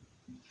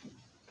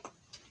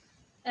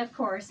 Of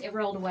course, it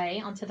rolled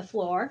away onto the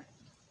floor.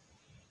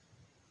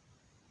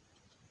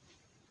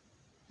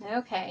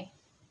 Okay.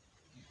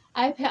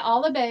 I put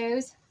all the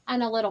bows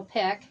on a little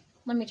pick.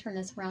 Let me turn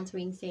this around so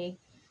we can see.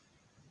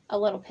 A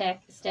little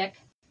stick.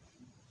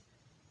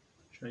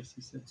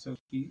 Tracy said so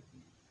cute.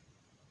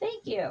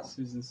 Thank you.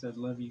 Susan said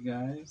love you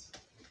guys.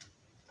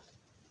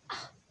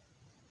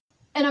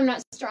 And I'm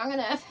not strong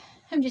enough.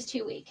 I'm just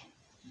too weak.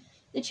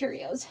 The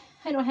Cheerios.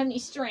 I don't have any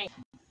strength.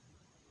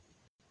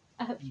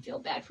 I hope you feel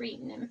bad for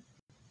eating them.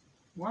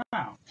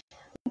 Wow.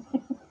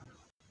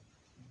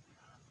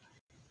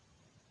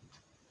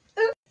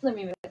 Ooh, let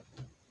me move it.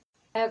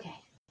 Okay.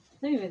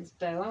 Let me move this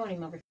bow. I want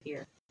him over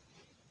here.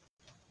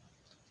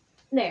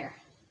 There.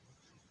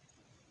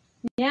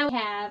 Now we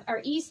have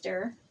our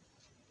Easter.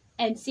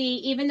 And see,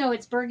 even though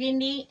it's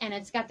burgundy and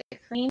it's got the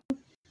cream,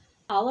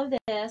 all of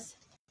this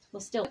will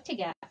still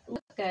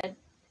look good.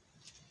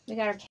 We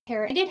got our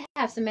carrot. I did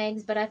have some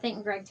eggs, but I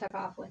think Greg took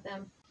off with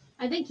them.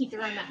 I think he threw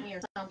them at me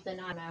or something.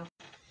 I don't know.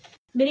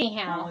 But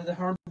anyhow. Only the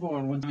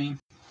hard-boiled ones, I mean.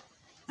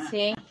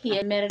 See, he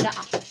admitted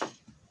it.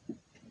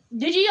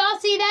 Did you all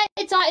see that?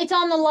 It's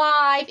on the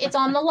live. It's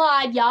on the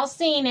live. Y'all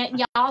seen it.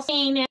 Y'all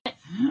seen it.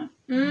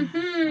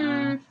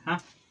 Mm-hmm.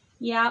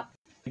 Yep.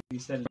 He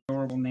said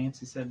adorable.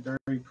 Nancy said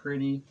very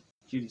pretty.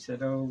 Judy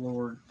said, oh,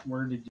 Lord,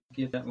 where did you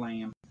get that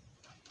lamb?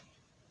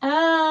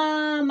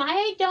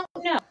 I don't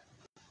know.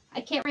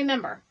 I can't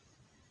remember.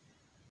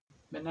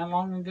 Been that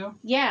long ago?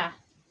 Yeah.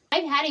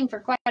 I've had him for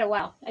quite a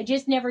while. I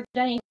just never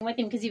done anything with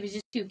him because he was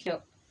just too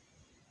cute.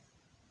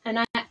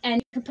 And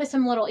you can put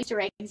some little Easter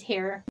eggs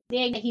here.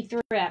 The egg that he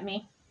threw at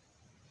me.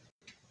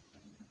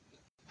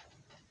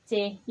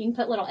 See, you can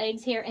put little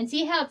eggs here. And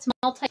see how it's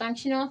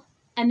multifunctional?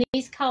 And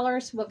these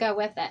colors will go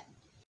with it.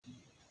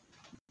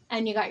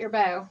 And you got your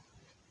bow.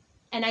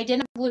 And I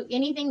didn't glue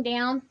anything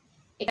down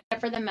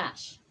except for the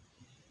mesh.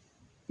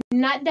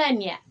 Not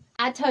done yet.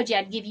 I told you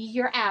I'd give you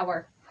your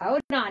hour.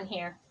 Hold on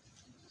here.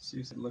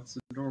 Susan looks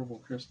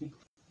adorable, Christy.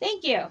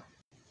 Thank you.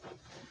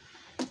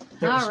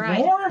 There's all right.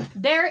 more?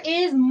 There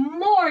is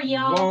more,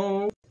 y'all.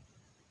 Whoa.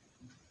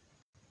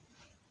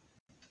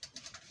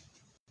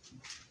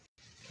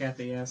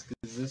 Kathy asked,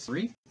 is this a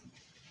wreath?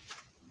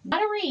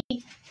 Not a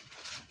wreath.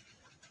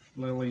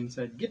 Lillian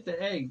said, get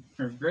the egg.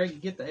 Or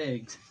Greg, get the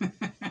eggs.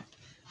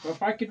 Well,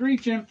 if I could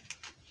reach him.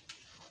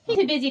 He's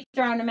too busy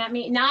throwing them at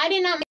me. Now, I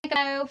did not make a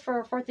bow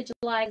for 4th of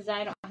July because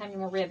I don't have any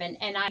more ribbon.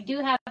 And I do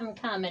have them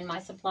come in my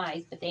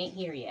supplies, but they ain't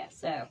here yet.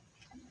 So,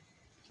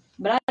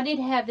 but I did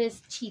have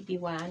this cheapy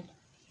one.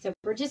 So,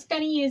 we're just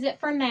going to use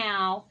it for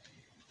now.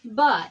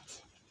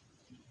 But,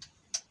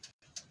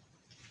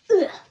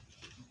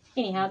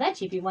 anyhow, that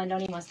cheapy one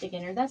don't even want to stick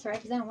in there. That's right,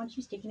 because I don't want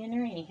you sticking in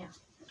there anyhow.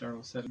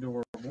 Darla said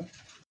adorable.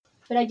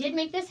 But I did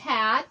make this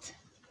hat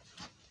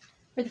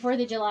for the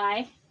 4th of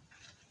July.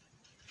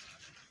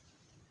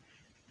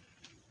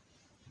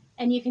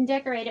 And you can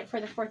decorate it for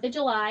the 4th of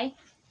July.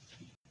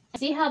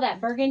 See how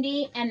that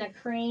burgundy and the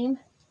cream.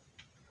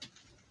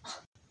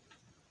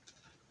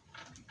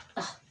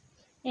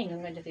 Ain't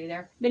gonna go through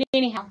there. But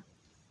anyhow.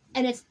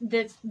 And it's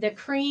the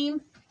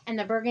cream and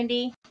the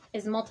burgundy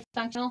is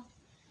multifunctional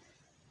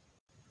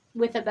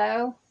with a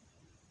bow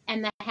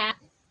and the hat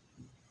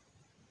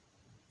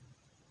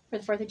for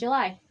the 4th of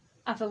July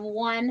off of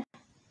one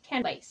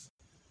canvas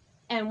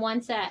and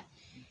one set.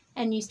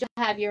 And you still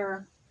have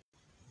your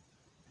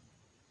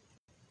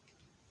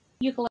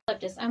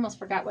eucalyptus. I almost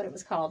forgot what it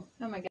was called.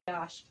 Oh my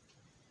gosh.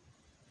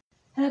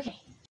 Okay.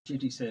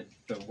 Judy said,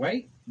 but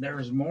wait,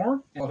 there's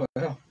more? Oh,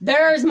 well.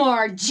 There's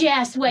more.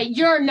 Just wait.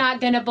 You're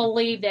not going to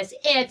believe this.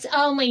 It's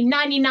only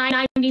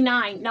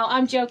 $99.99. No,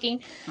 I'm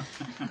joking.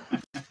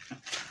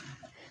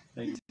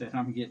 They said,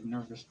 I'm getting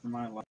nervous for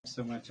my life.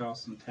 So much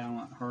awesome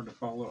talent. Hard to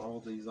follow all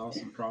these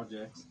awesome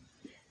projects.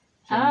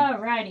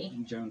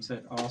 Alrighty. Joan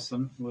said,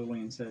 awesome.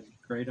 Lillian said,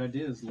 great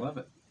ideas. Love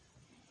it.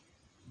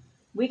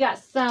 We got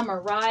summer,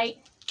 right?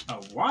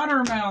 A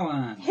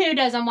watermelon. Who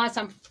doesn't want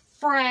some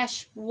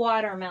fresh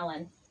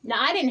watermelon? Now,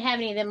 I didn't have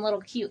any of them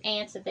little cute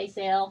ants that they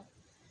sell.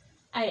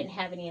 I didn't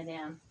have any of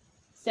them.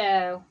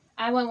 So,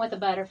 I went with a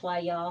butterfly,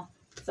 y'all.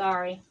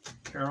 Sorry.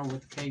 Carol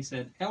with K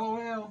said,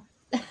 LOL.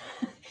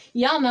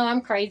 Y'all know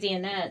I'm crazy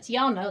and nuts.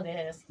 Y'all know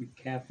this. And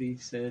Kathy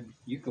said,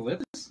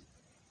 eucalyptus.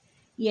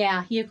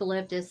 Yeah,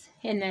 eucalyptus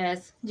in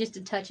this. Just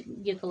a touch of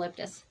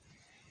eucalyptus.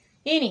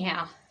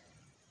 Anyhow.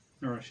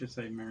 Or I should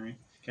say Mary.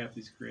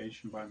 Kathy's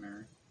creation by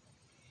Mary.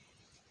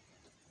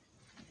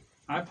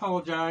 I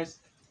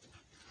apologize.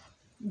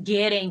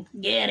 Get him.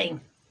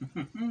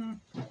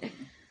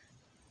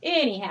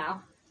 Anyhow.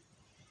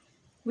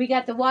 We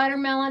got the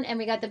watermelon and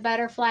we got the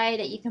butterfly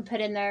that you can put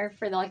in there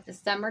for like the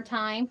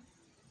summertime.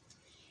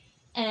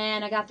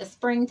 And I got the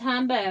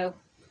springtime bow.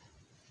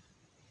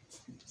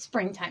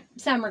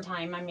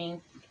 Summertime, I mean.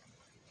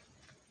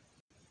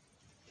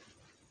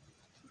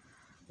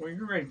 Well,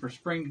 you're ready for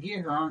spring to get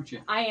here, aren't you?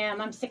 I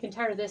am. I'm sick and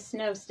tired of this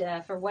snow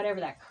stuff or whatever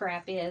that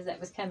crap is that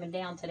was coming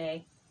down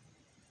today.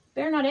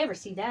 Better not ever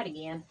see that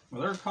again.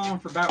 Well, they're calling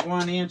for about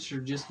 1 inch or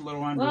just a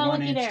little under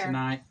 1 inch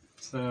tonight.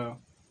 So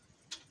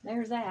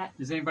there's that.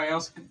 Is anybody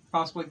else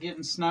possibly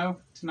getting snow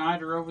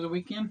tonight or over the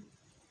weekend?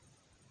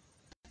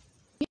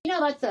 You know,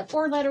 that's a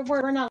 4-letter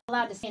word we're not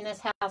allowed to say in this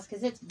house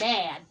because it's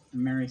bad.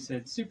 And Mary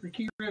said, super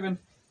cute ribbon.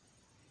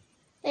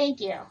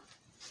 Thank you.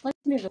 Let's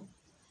move the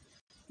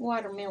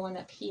watermelon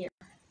up here.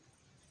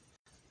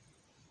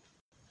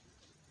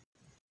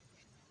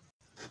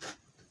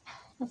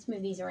 Let's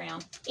move these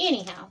around.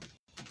 Anyhow,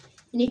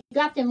 and if you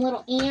got them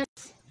little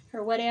ants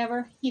or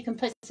whatever, you can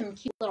put some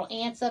cute little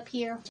ants up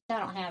here. I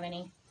don't have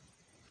any.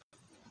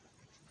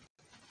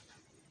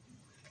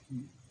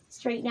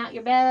 Straighten out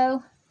your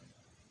bow.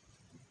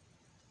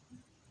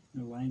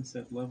 Elaine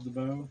said, love the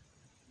bow.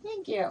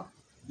 Thank you.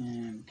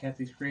 And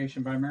Kathy's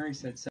Creation by Mary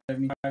said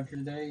 75 here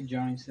today.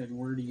 Johnny said,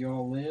 where do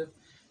y'all live?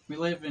 We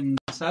live in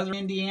southern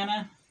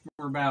Indiana.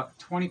 We're about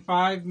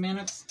 25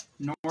 minutes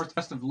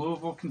northwest of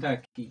Louisville,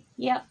 Kentucky.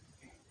 Yep.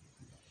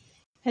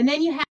 And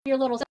then you have your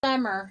little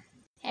summer,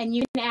 and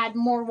you can add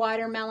more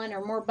watermelon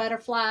or more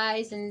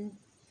butterflies and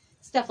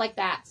stuff like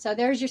that. So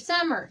there's your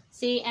summer.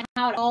 See, and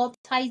how it all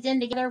ties in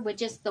together with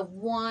just the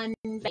one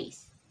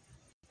base.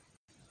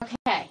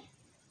 Okay.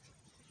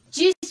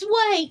 Just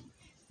wait.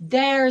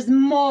 There's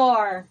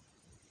more.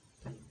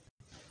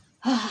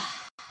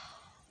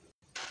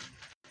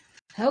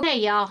 Okay,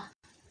 y'all.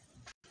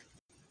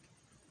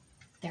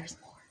 There's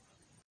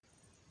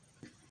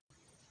more.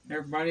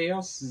 Everybody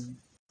else is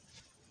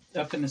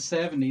up in the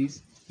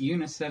 70s.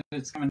 Eunice said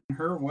it's coming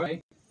her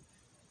way.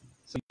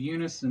 So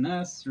Eunice and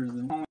us are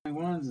the only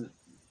ones that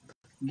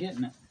are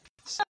getting it.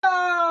 So,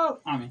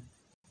 I mean.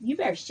 You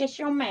better shut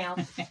your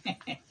mouth.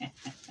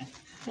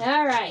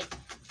 All right.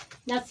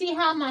 Now see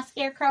how my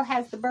scarecrow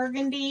has the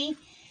burgundy?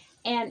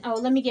 And, oh,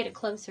 let me get it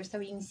closer so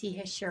you can see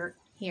his shirt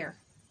here.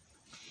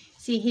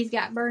 See, he's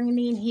got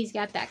burgundy and he's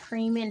got that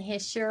cream in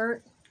his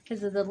shirt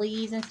because of the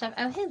leaves and stuff.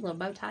 Oh, his little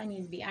bow tie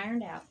needs to be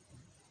ironed out.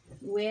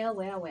 Well,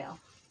 well, well.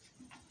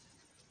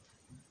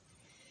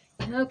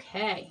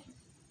 Okay.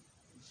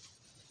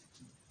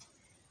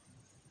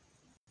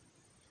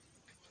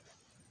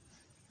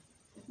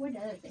 Where'd the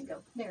other thing go?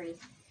 There it is.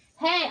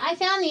 Hey, I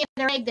found the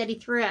other egg that he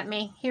threw at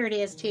me. Here it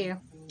is, too.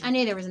 I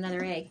knew there was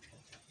another egg.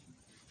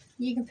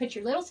 You can put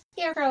your little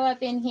scarecrow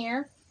up in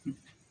here.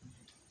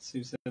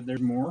 Sue said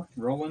there's more.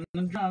 Rolling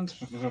the drums.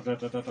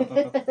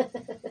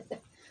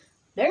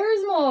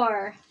 There's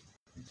more.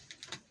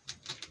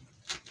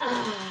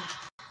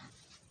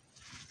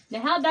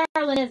 Now, how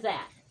darling is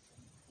that?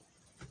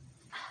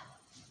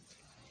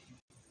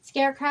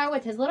 Scarecrow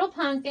with his little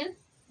pumpkin.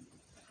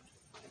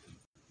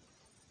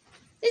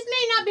 This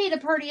may not be the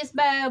prettiest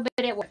bow,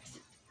 but it works.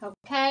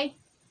 Okay?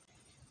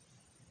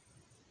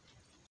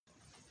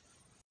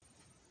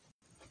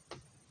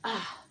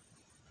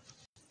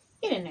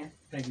 Get in there.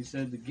 Peggy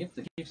said the gift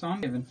that keeps on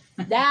giving.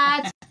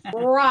 That's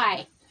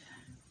right.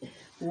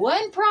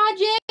 One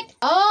project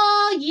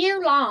all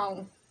year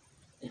long.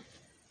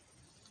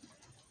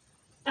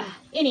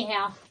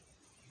 Anyhow,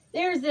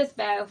 there's this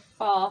bow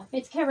fall.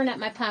 It's covering up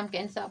my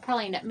pumpkin, so I'll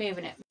probably end up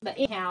moving it. But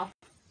anyhow,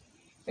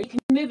 you can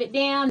move it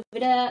down,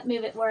 move it up,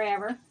 move it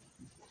wherever.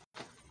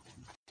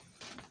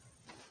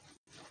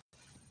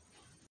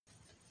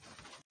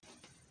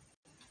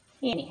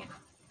 Anyhow.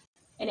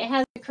 And it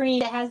has the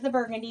cream, it has the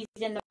burgundies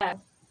in the bow.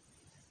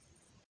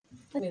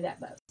 Let's move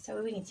that bow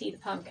so we can see the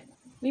pumpkin.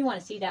 We want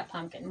to see that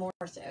pumpkin more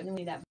so than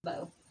we that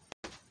bow.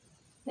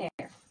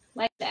 There,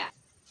 like that.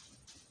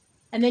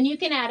 And then you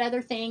can add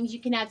other things. You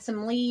can add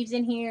some leaves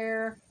in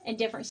here and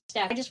different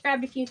stuff. I just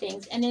grabbed a few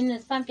things. And in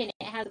this pumpkin,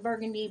 it has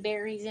burgundy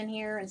berries in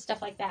here and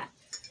stuff like that.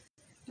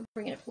 I'll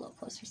bring it up a little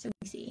closer so we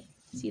can see.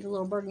 See the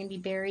little burgundy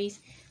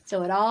berries?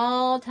 So it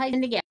all ties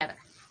in together.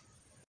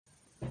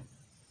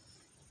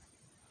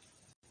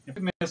 If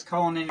we miss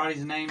calling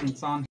anybody's name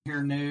that's on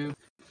here new,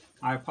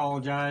 I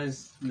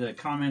apologize. The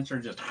comments are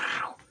just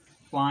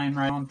flying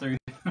right on through.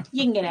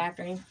 You can get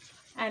after him.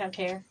 I don't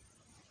care.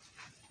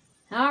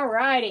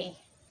 Alrighty.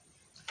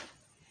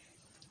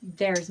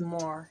 There's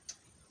more.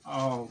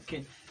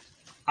 Okay.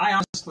 I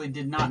honestly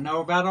did not know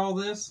about all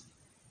this.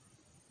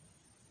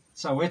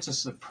 So it's a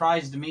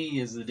surprise to me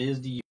as it is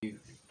to you.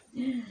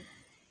 Then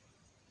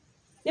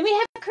we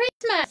have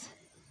Christmas.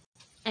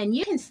 And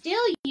you can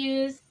still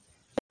use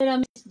little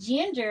Miss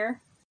Ginger.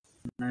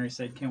 Mary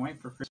said, can't wait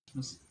for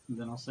Christmas. And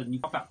then all of a sudden you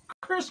pop out,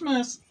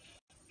 Christmas!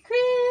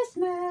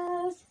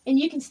 Christmas! And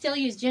you can still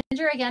use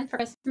ginger again for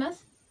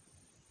Christmas.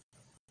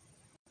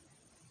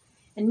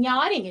 And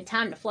y'all, I didn't get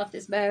time to fluff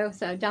this bow,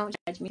 so don't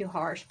judge me too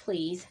harsh,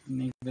 please.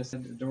 Neva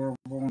said adorable,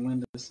 and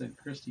Linda said,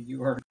 Christy,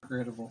 you are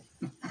incredible.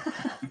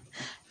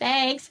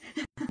 Thanks.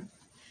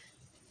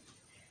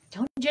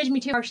 Don't judge me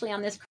too harshly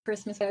on this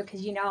Christmas bow,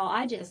 because, you know,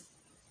 I just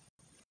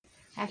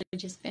have to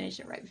just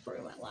finish it right before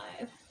we went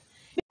live.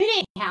 But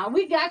anyhow,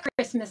 we've got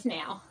Christmas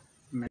now.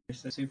 Mary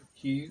said, super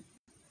cute.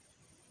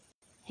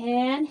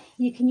 And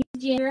you can use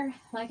ginger.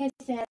 Like I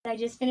said, I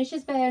just finished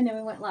this bow, and then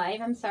we went live.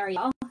 I'm sorry,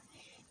 y'all.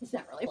 It's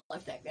not really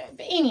fluffed that good.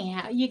 But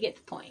anyhow, you get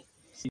the point.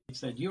 She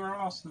said, you are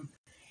awesome.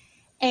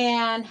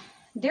 And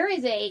there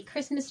is a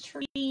Christmas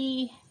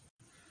tree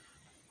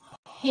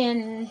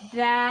in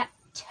that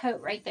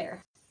tote right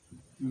there.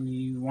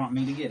 You want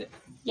me to get it?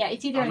 Yeah,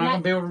 it's either I'm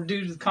not going to be able to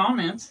do the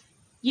comments.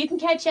 You can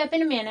catch up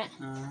in a minute.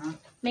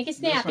 Make it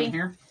snappy. This one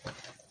here?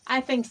 I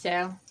think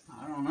so.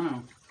 I don't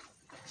know.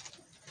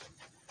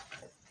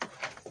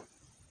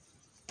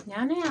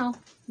 Now.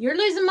 You're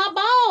losing my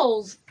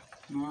balls.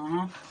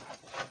 Uh-huh.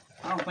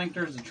 I don't think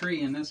there's a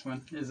tree in this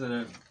one. Is it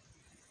a...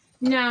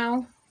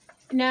 No.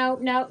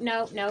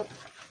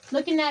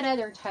 Look in that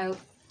other tote.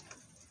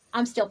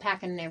 I'm still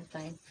packing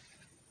everything.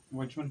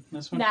 Which one?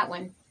 This one? That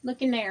one.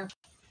 Look in there.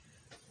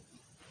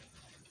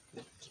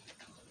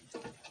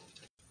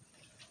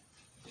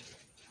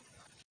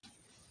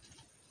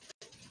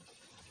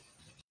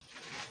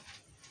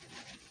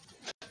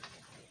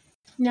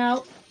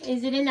 No.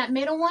 Is it in that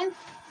middle one?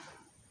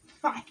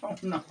 I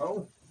don't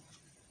know.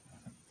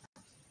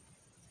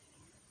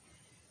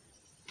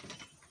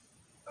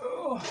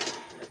 Oh.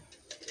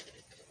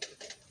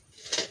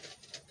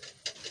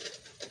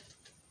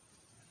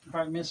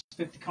 Probably missed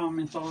 50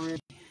 comments already.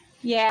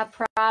 Yeah,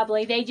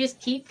 probably. They just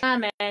keep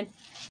coming.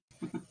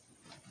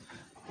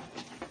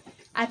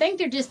 I think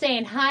they're just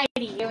saying hi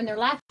to you, and they're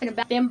laughing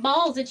about them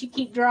balls that you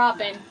keep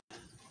dropping.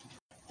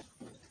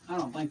 I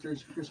don't think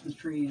there's a Christmas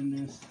tree in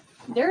this.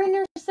 They're in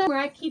there somewhere.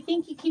 I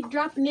think you keep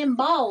dropping them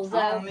balls, though.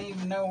 I don't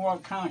even know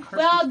what kind of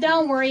Christmas Well, tree.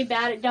 don't worry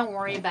about it. Don't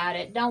worry about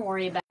it. Don't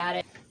worry about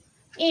it.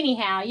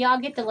 Anyhow, y'all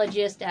get the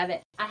gist of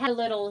it. I had a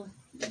little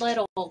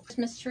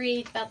Christmas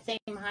tree about the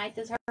same height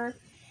as her,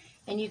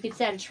 and you could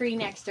set a tree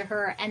next to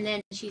her, and then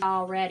she's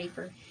all ready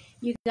for.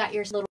 You got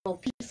your little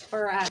piece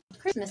for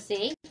Christmas,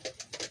 see?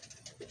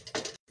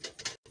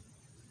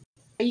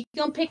 Are you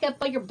gonna pick up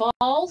all your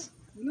balls?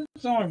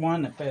 There's only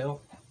one that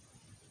fell.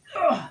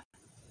 Ugh.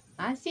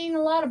 I seen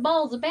a lot of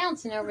balls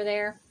bouncing over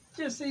there.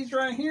 Just these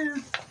right here.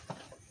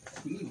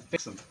 You need to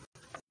fix them.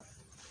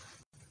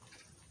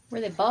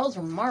 Were they balls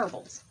or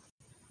marbles?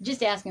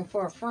 Just asking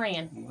for a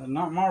friend. Well,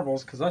 not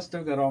marbles, because I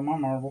still got all my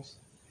marbles.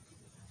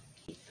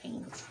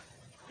 Pains.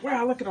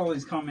 Wow, look at all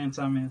these comments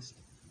I missed.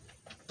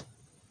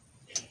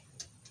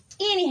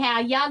 Anyhow,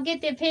 y'all get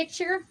the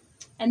picture.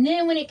 And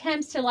then when it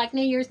comes to like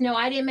New Year's, no,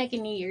 I didn't make a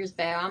New Year's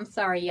bow. I'm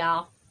sorry,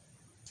 y'all.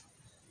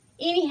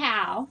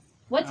 Anyhow,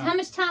 how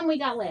much time we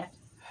got left?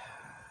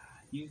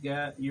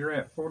 You're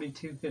at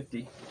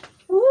 42.50.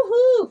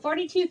 Woohoo!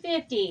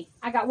 42.50.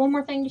 I got one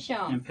more thing to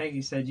show 'em. And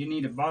Peggy said you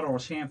need a bottle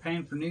of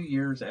champagne for New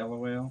Year's,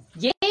 LOL.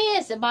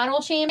 Yes, a bottle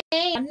of champagne.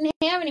 I didn't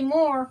have any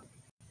more.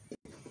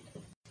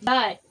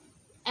 But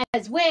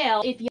as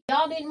well, if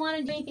y'all didn't want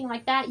to do anything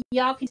like that,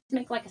 y'all could just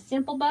make like a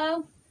simple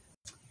bow.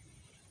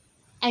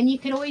 And you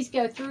could always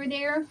go through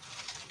there.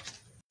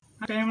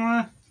 Hi,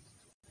 Pamela.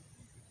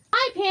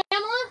 Hi,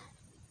 Pamela.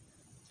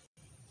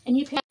 And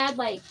you could add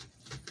like...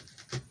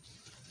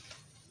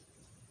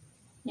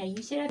 Now,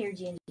 you sit up here,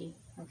 Gingy,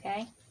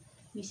 okay?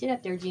 You sit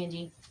up there,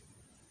 Gingy.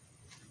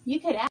 You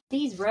could add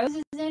these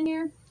roses in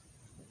here.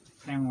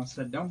 Pamela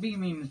said, don't be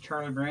mean to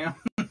Charlie Brown.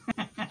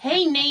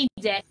 He needs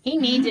it. He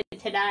needs it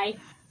today.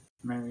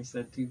 Mary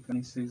said, too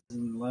funny,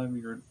 Susan. Love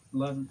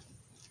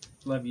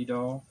you,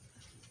 doll.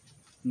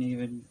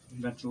 Neva,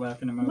 a bunch of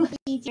laughing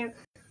emojis.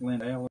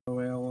 Linda,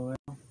 LOL.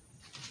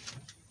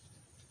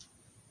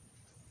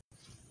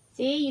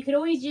 See, you could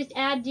always just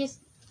add just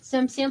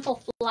some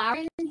simple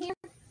flowers in here.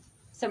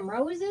 Some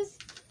roses.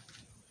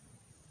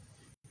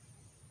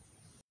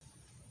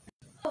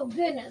 Oh,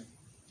 goodness.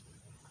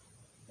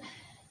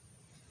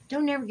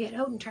 Don't ever get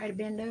old and try to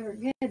bend over.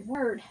 Good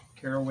word.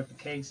 Carol with the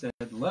K said,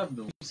 love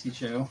the Lucy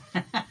show.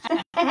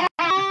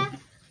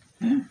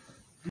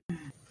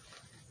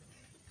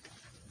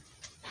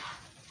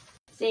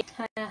 See,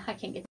 I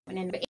can't get that one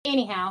in. But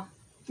anyhow,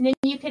 and then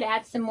you could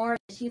add some more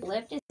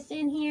eucalyptus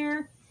in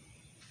here.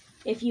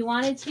 If you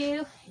wanted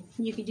to,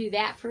 you could do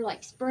that for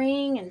like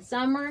spring and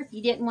summer. If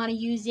you didn't want to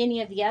use any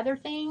of the other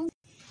things,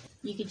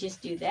 you could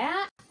just do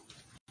that.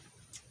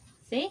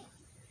 See?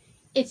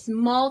 It's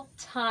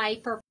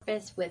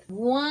multi-purpose with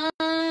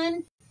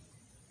one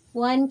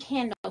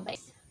candle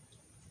base.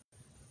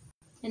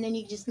 And then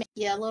you just make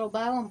a little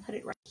bow and put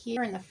it right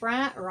here in the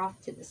front or off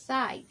to the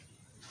side.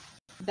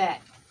 But,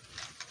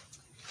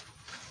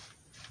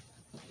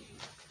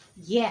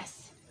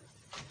 yes.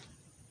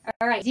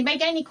 All right. Does anybody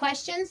got any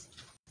questions?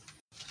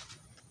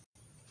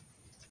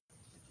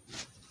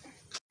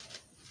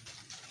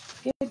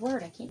 Good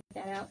word. I can't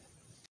get that out.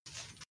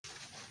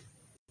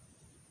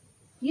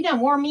 You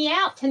done wore me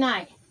out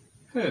tonight.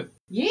 Who?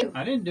 You.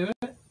 I didn't do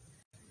it.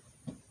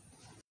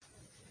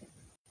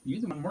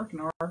 You're the one working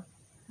hard.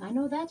 I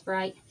know that's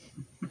right.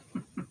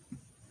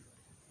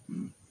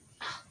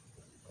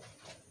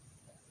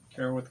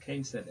 Carol with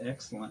K said,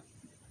 excellent.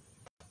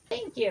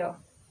 Thank you.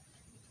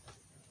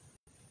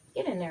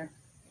 Get in there.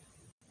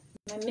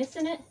 Am I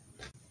missing it?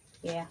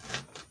 Yeah.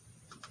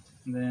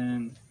 And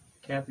then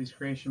Kathy's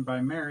Creation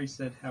by Mary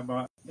said, how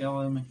about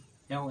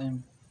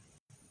MLK?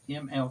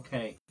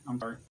 I'm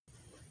sorry.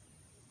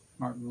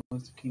 Martin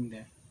Luther King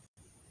Day,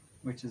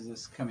 which is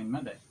this coming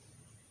Monday.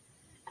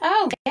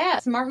 Oh,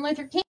 yes. Martin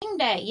Luther King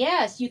Day.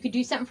 Yes. You could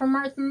do something for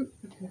Martin.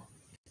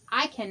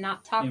 I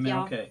cannot talk,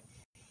 y'all. MLK.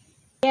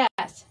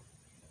 Yes.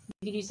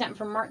 You could do something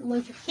for Martin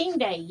Luther King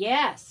Day.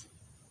 Yes.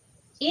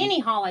 Any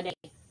holiday.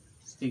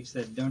 Steve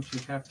said, don't you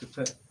have to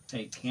put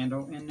a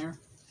candle in there?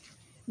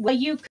 Well,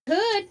 you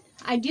could.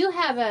 I do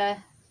have a,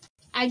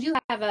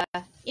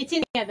 it's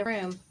in the other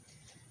room.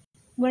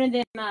 One of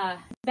them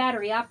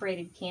battery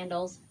operated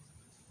candles.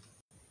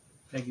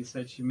 Peggy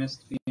said she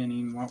missed the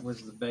beginning. What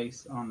was the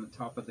base on the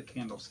top of the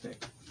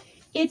candlestick?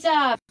 It's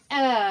a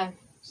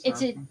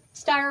Styrofoam?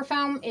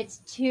 styrofoam. It's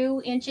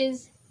 2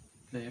 inches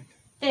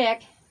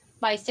thick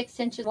by 6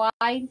 inches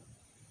wide.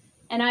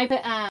 And I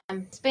put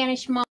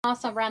Spanish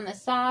moss around the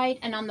side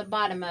and on the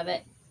bottom of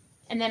it.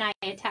 And then I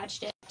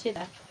attached it to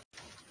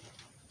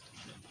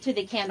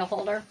the candle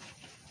holder.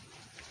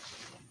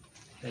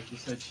 Becky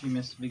said she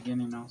missed the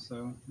beginning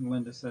also.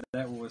 Linda said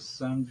that was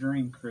some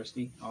dream,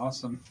 Christy.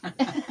 Awesome.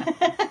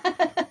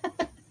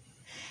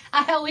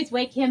 I always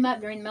wake him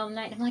up during the middle of the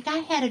night. I'm like, I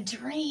had a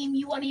dream.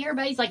 You want to hear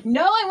about it? He's like,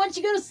 no, I want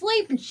you to go to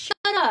sleep and shut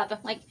up. I'm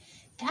like,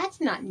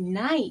 that's not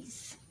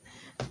nice.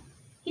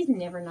 He's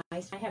never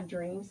nice. I have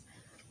dreams.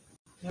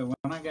 Yeah, when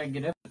I got to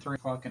get up at 3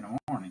 o'clock in the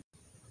morning.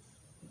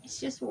 It's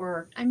just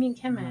work. I mean,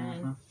 come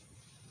on.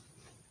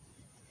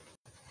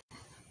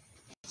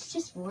 It's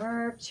just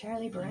work,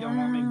 Charlie Brown. You don't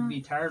want me to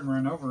be tired and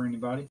run over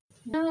anybody.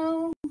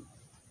 No.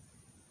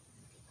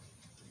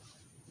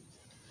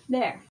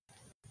 There.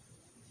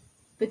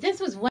 But this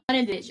was one of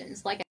the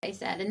visions, like I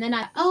said. And then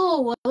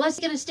well, let's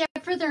get a step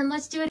further and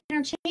let's do it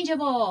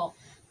interchangeable.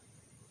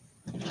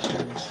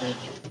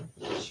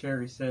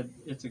 Sherry said,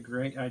 it's a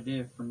great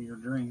idea from your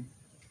dream.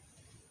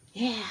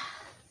 Yeah.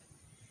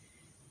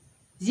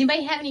 Does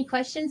anybody have any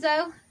questions,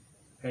 though?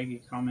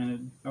 Peggy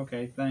commented,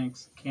 okay,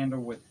 thanks.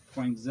 Candle with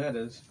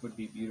poinsettias would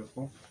be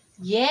beautiful.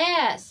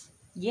 Yes.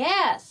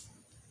 Yes.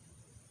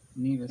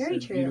 Neva Very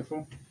said, true.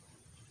 beautiful.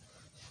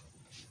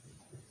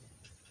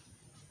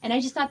 And I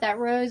just thought that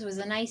rose was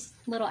a nice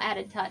little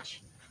added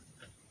touch.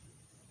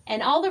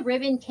 And all the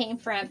ribbon came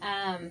from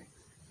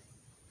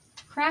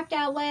Craft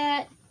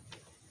Outlet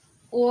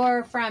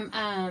or from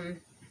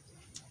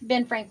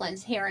Ben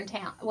Franklin's here in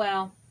town.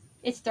 Well,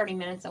 it's 30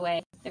 minutes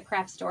away. The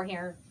craft store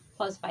here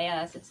close by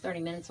us, it's 30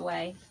 minutes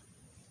away.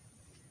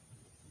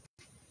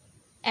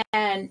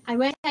 And I'm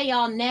going to tell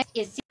y'all next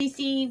is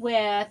CC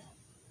with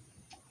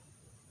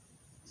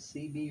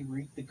CB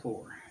Wreath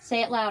Decor.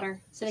 Say it louder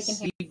so they can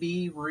hear.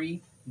 CB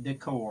Wreath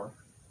Decor.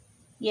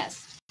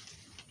 Yes.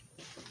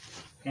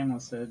 Pamela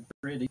said,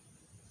 pretty.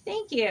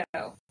 Thank you.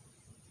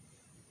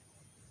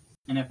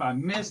 And if I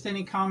missed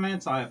any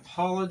comments, I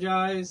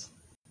apologize.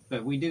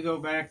 But we do go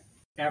back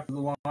after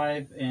the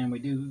live and we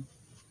do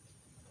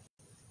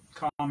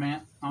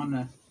comment on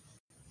the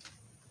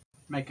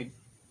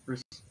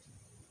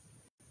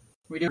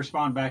we do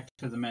respond back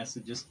to the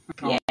messages.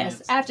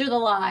 Yes, after the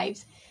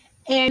lives.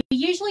 And we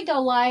usually go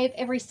live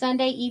every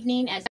Sunday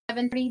evening at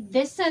 7:30.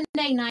 This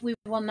Sunday night we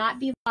will not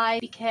be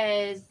live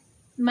because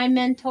my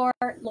mentor,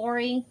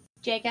 Lori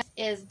Jacobs,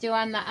 is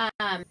doing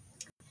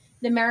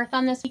the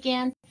marathon this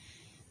weekend.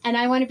 And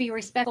I want to be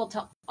respectful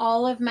to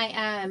all of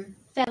my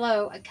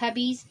fellow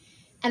Cubbies.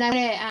 And I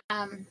want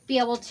to be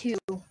able to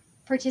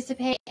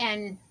participate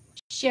and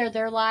share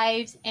their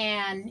lives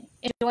and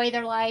enjoy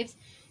their lives.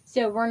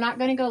 So we're not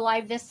going to go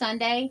live this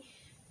Sunday,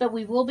 but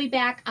we will be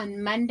back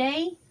on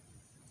Monday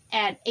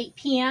at 8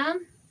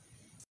 p.m.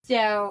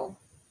 So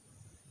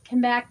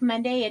come back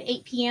Monday at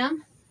 8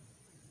 p.m.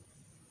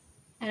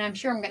 And I'm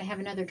sure I'm going to have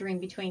another dream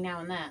between now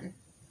and then.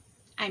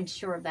 I'm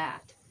sure of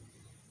that.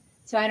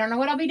 So I don't know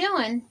what I'll be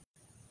doing,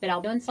 but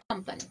I'll be doing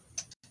something.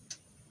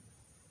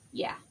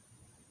 Yeah.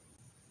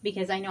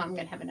 Because I know I'm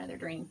going to have another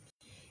dream.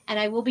 And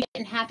I will be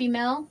getting Happy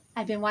Mail.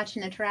 I've been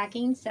watching the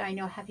tracking, so I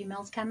know Happy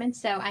Mail's coming.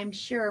 So I'm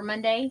sure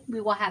Monday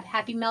we will have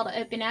Happy Mail to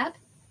open up.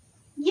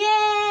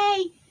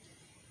 Yay!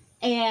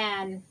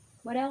 And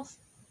what else?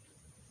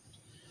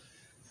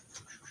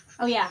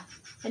 Oh, yeah.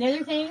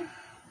 Another thing.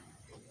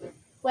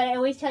 What I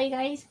always tell you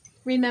guys,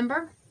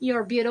 remember,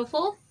 you're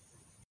beautiful.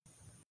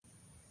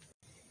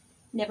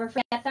 Never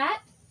forget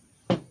that.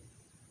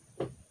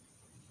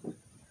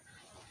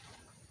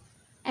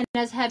 And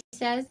as hubby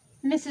says,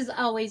 Mrs.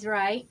 Always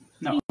Right.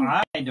 No,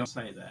 I don't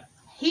say that.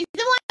 He's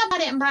the one that bought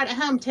it and brought it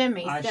home to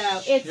me,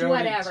 so it's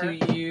whatever. I showed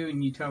it to you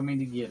and you told me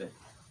to get it.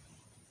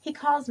 He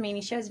calls me and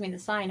he shows me the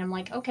sign. I'm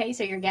like, okay,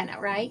 so you're getting it,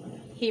 right?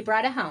 He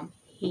brought it home.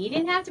 He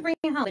didn't have to bring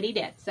it home, but he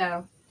did.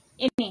 So,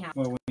 anyhow.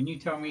 Well, when you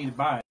told me to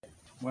buy it,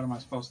 What am I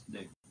supposed to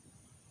do?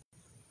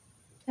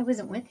 I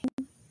wasn't with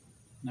him.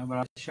 No, but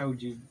I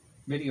showed you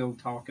video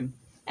talking.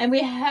 And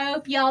we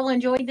hope y'all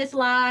enjoyed this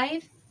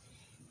live.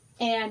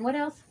 And what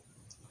else?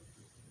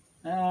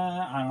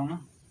 I don't know.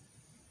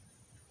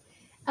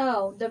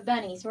 Oh, the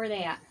bunnies. Where are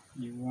they at?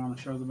 You want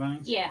to show the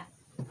bunnies? Yeah.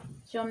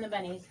 Show them the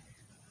bunnies.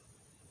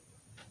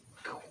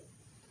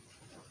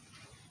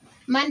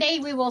 Monday,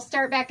 we will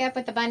start back up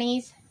with the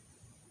bunnies.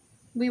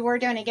 We were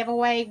doing a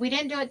giveaway. We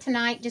didn't do it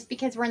tonight just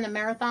because we're in the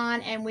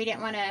marathon and we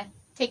didn't want to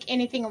take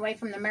anything away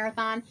from the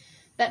marathon.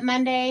 But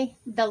Monday,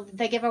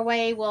 the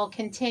giveaway will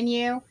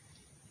continue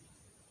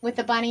with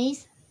the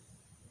bunnies.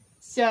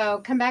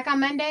 So come back on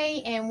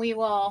Monday and we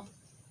will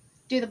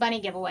do the bunny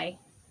giveaway.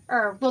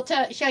 Or we'll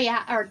show you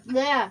how, or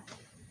yeah.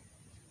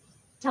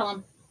 Tell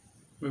them.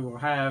 We will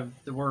have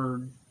the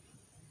word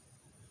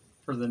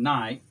for the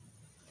night.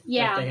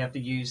 Yeah. That they have to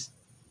use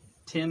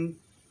 10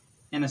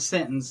 in a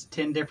sentence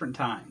 10 different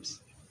times.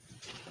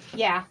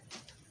 Yeah.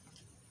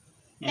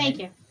 Thank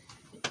you.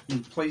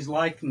 And please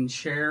like and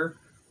share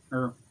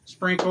or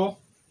sprinkle.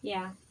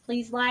 Yeah.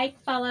 Please like,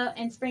 follow,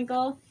 and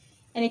sprinkle.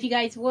 And if you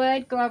guys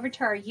would, go over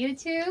to our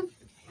YouTube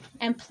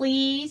and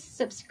please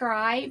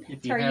subscribe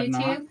to our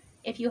YouTube.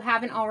 If you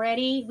haven't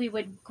already, we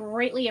would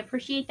greatly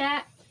appreciate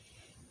that.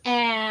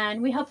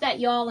 And we hope that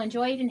you all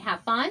enjoyed and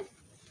have fun.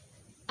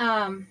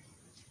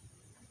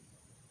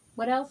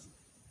 What else?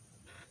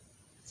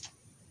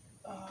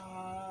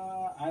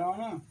 I don't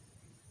know.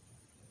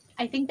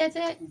 I think that's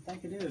it. I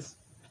think it is.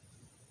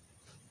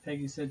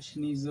 Peggy said she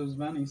needs those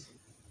bunnies.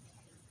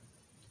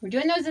 We're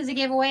doing those as a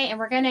giveaway, and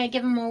we're going to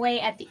give them away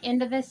at the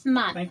end of this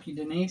month. Thank you,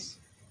 Denise.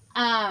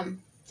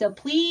 So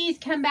please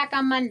come back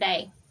on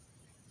Monday.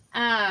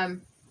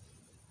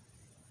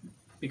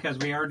 Because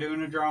we are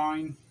doing a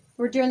drawing.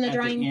 We're doing the at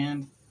drawing the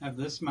end of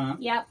this month.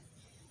 Yep.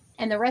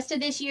 And the rest of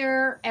this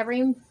year,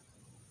 every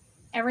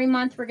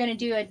month, we're going to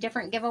do a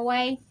different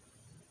giveaway.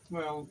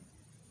 Well,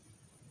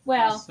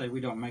 Well, I'll say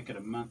we don't make it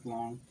a month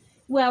long.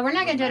 Well, we're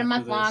not going to do it a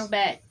month After long, this.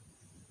 but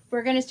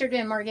we're going to start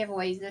doing more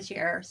giveaways this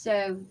year.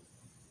 So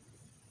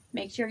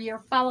make sure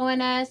you're following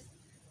us,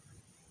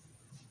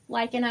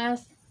 liking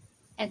us,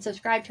 and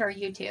subscribe to our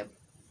YouTube.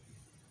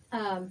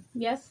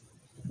 Yes?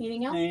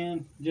 Anything else?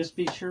 And just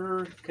be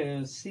sure,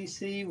 because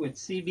CC with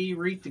CB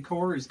Wreath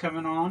Decor is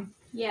coming on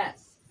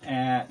Yes.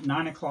 at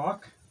 9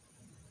 o'clock.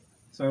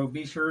 So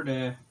be sure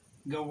to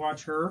go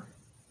watch her.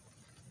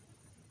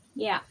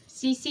 Yeah.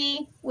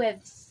 CC with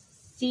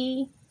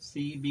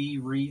CB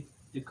Wreath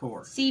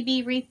Decor.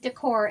 CB Wreath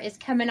Decor is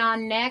coming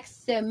on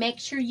next. So make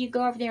sure you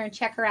go over there and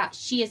check her out.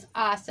 She is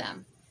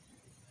awesome.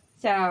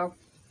 So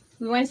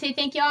we want to say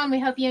thank y'all, and we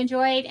hope you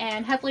enjoyed,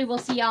 and hopefully we'll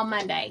see y'all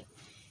Monday.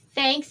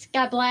 Thanks.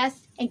 God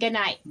bless, and good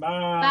night.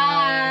 Bye.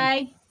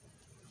 Bye.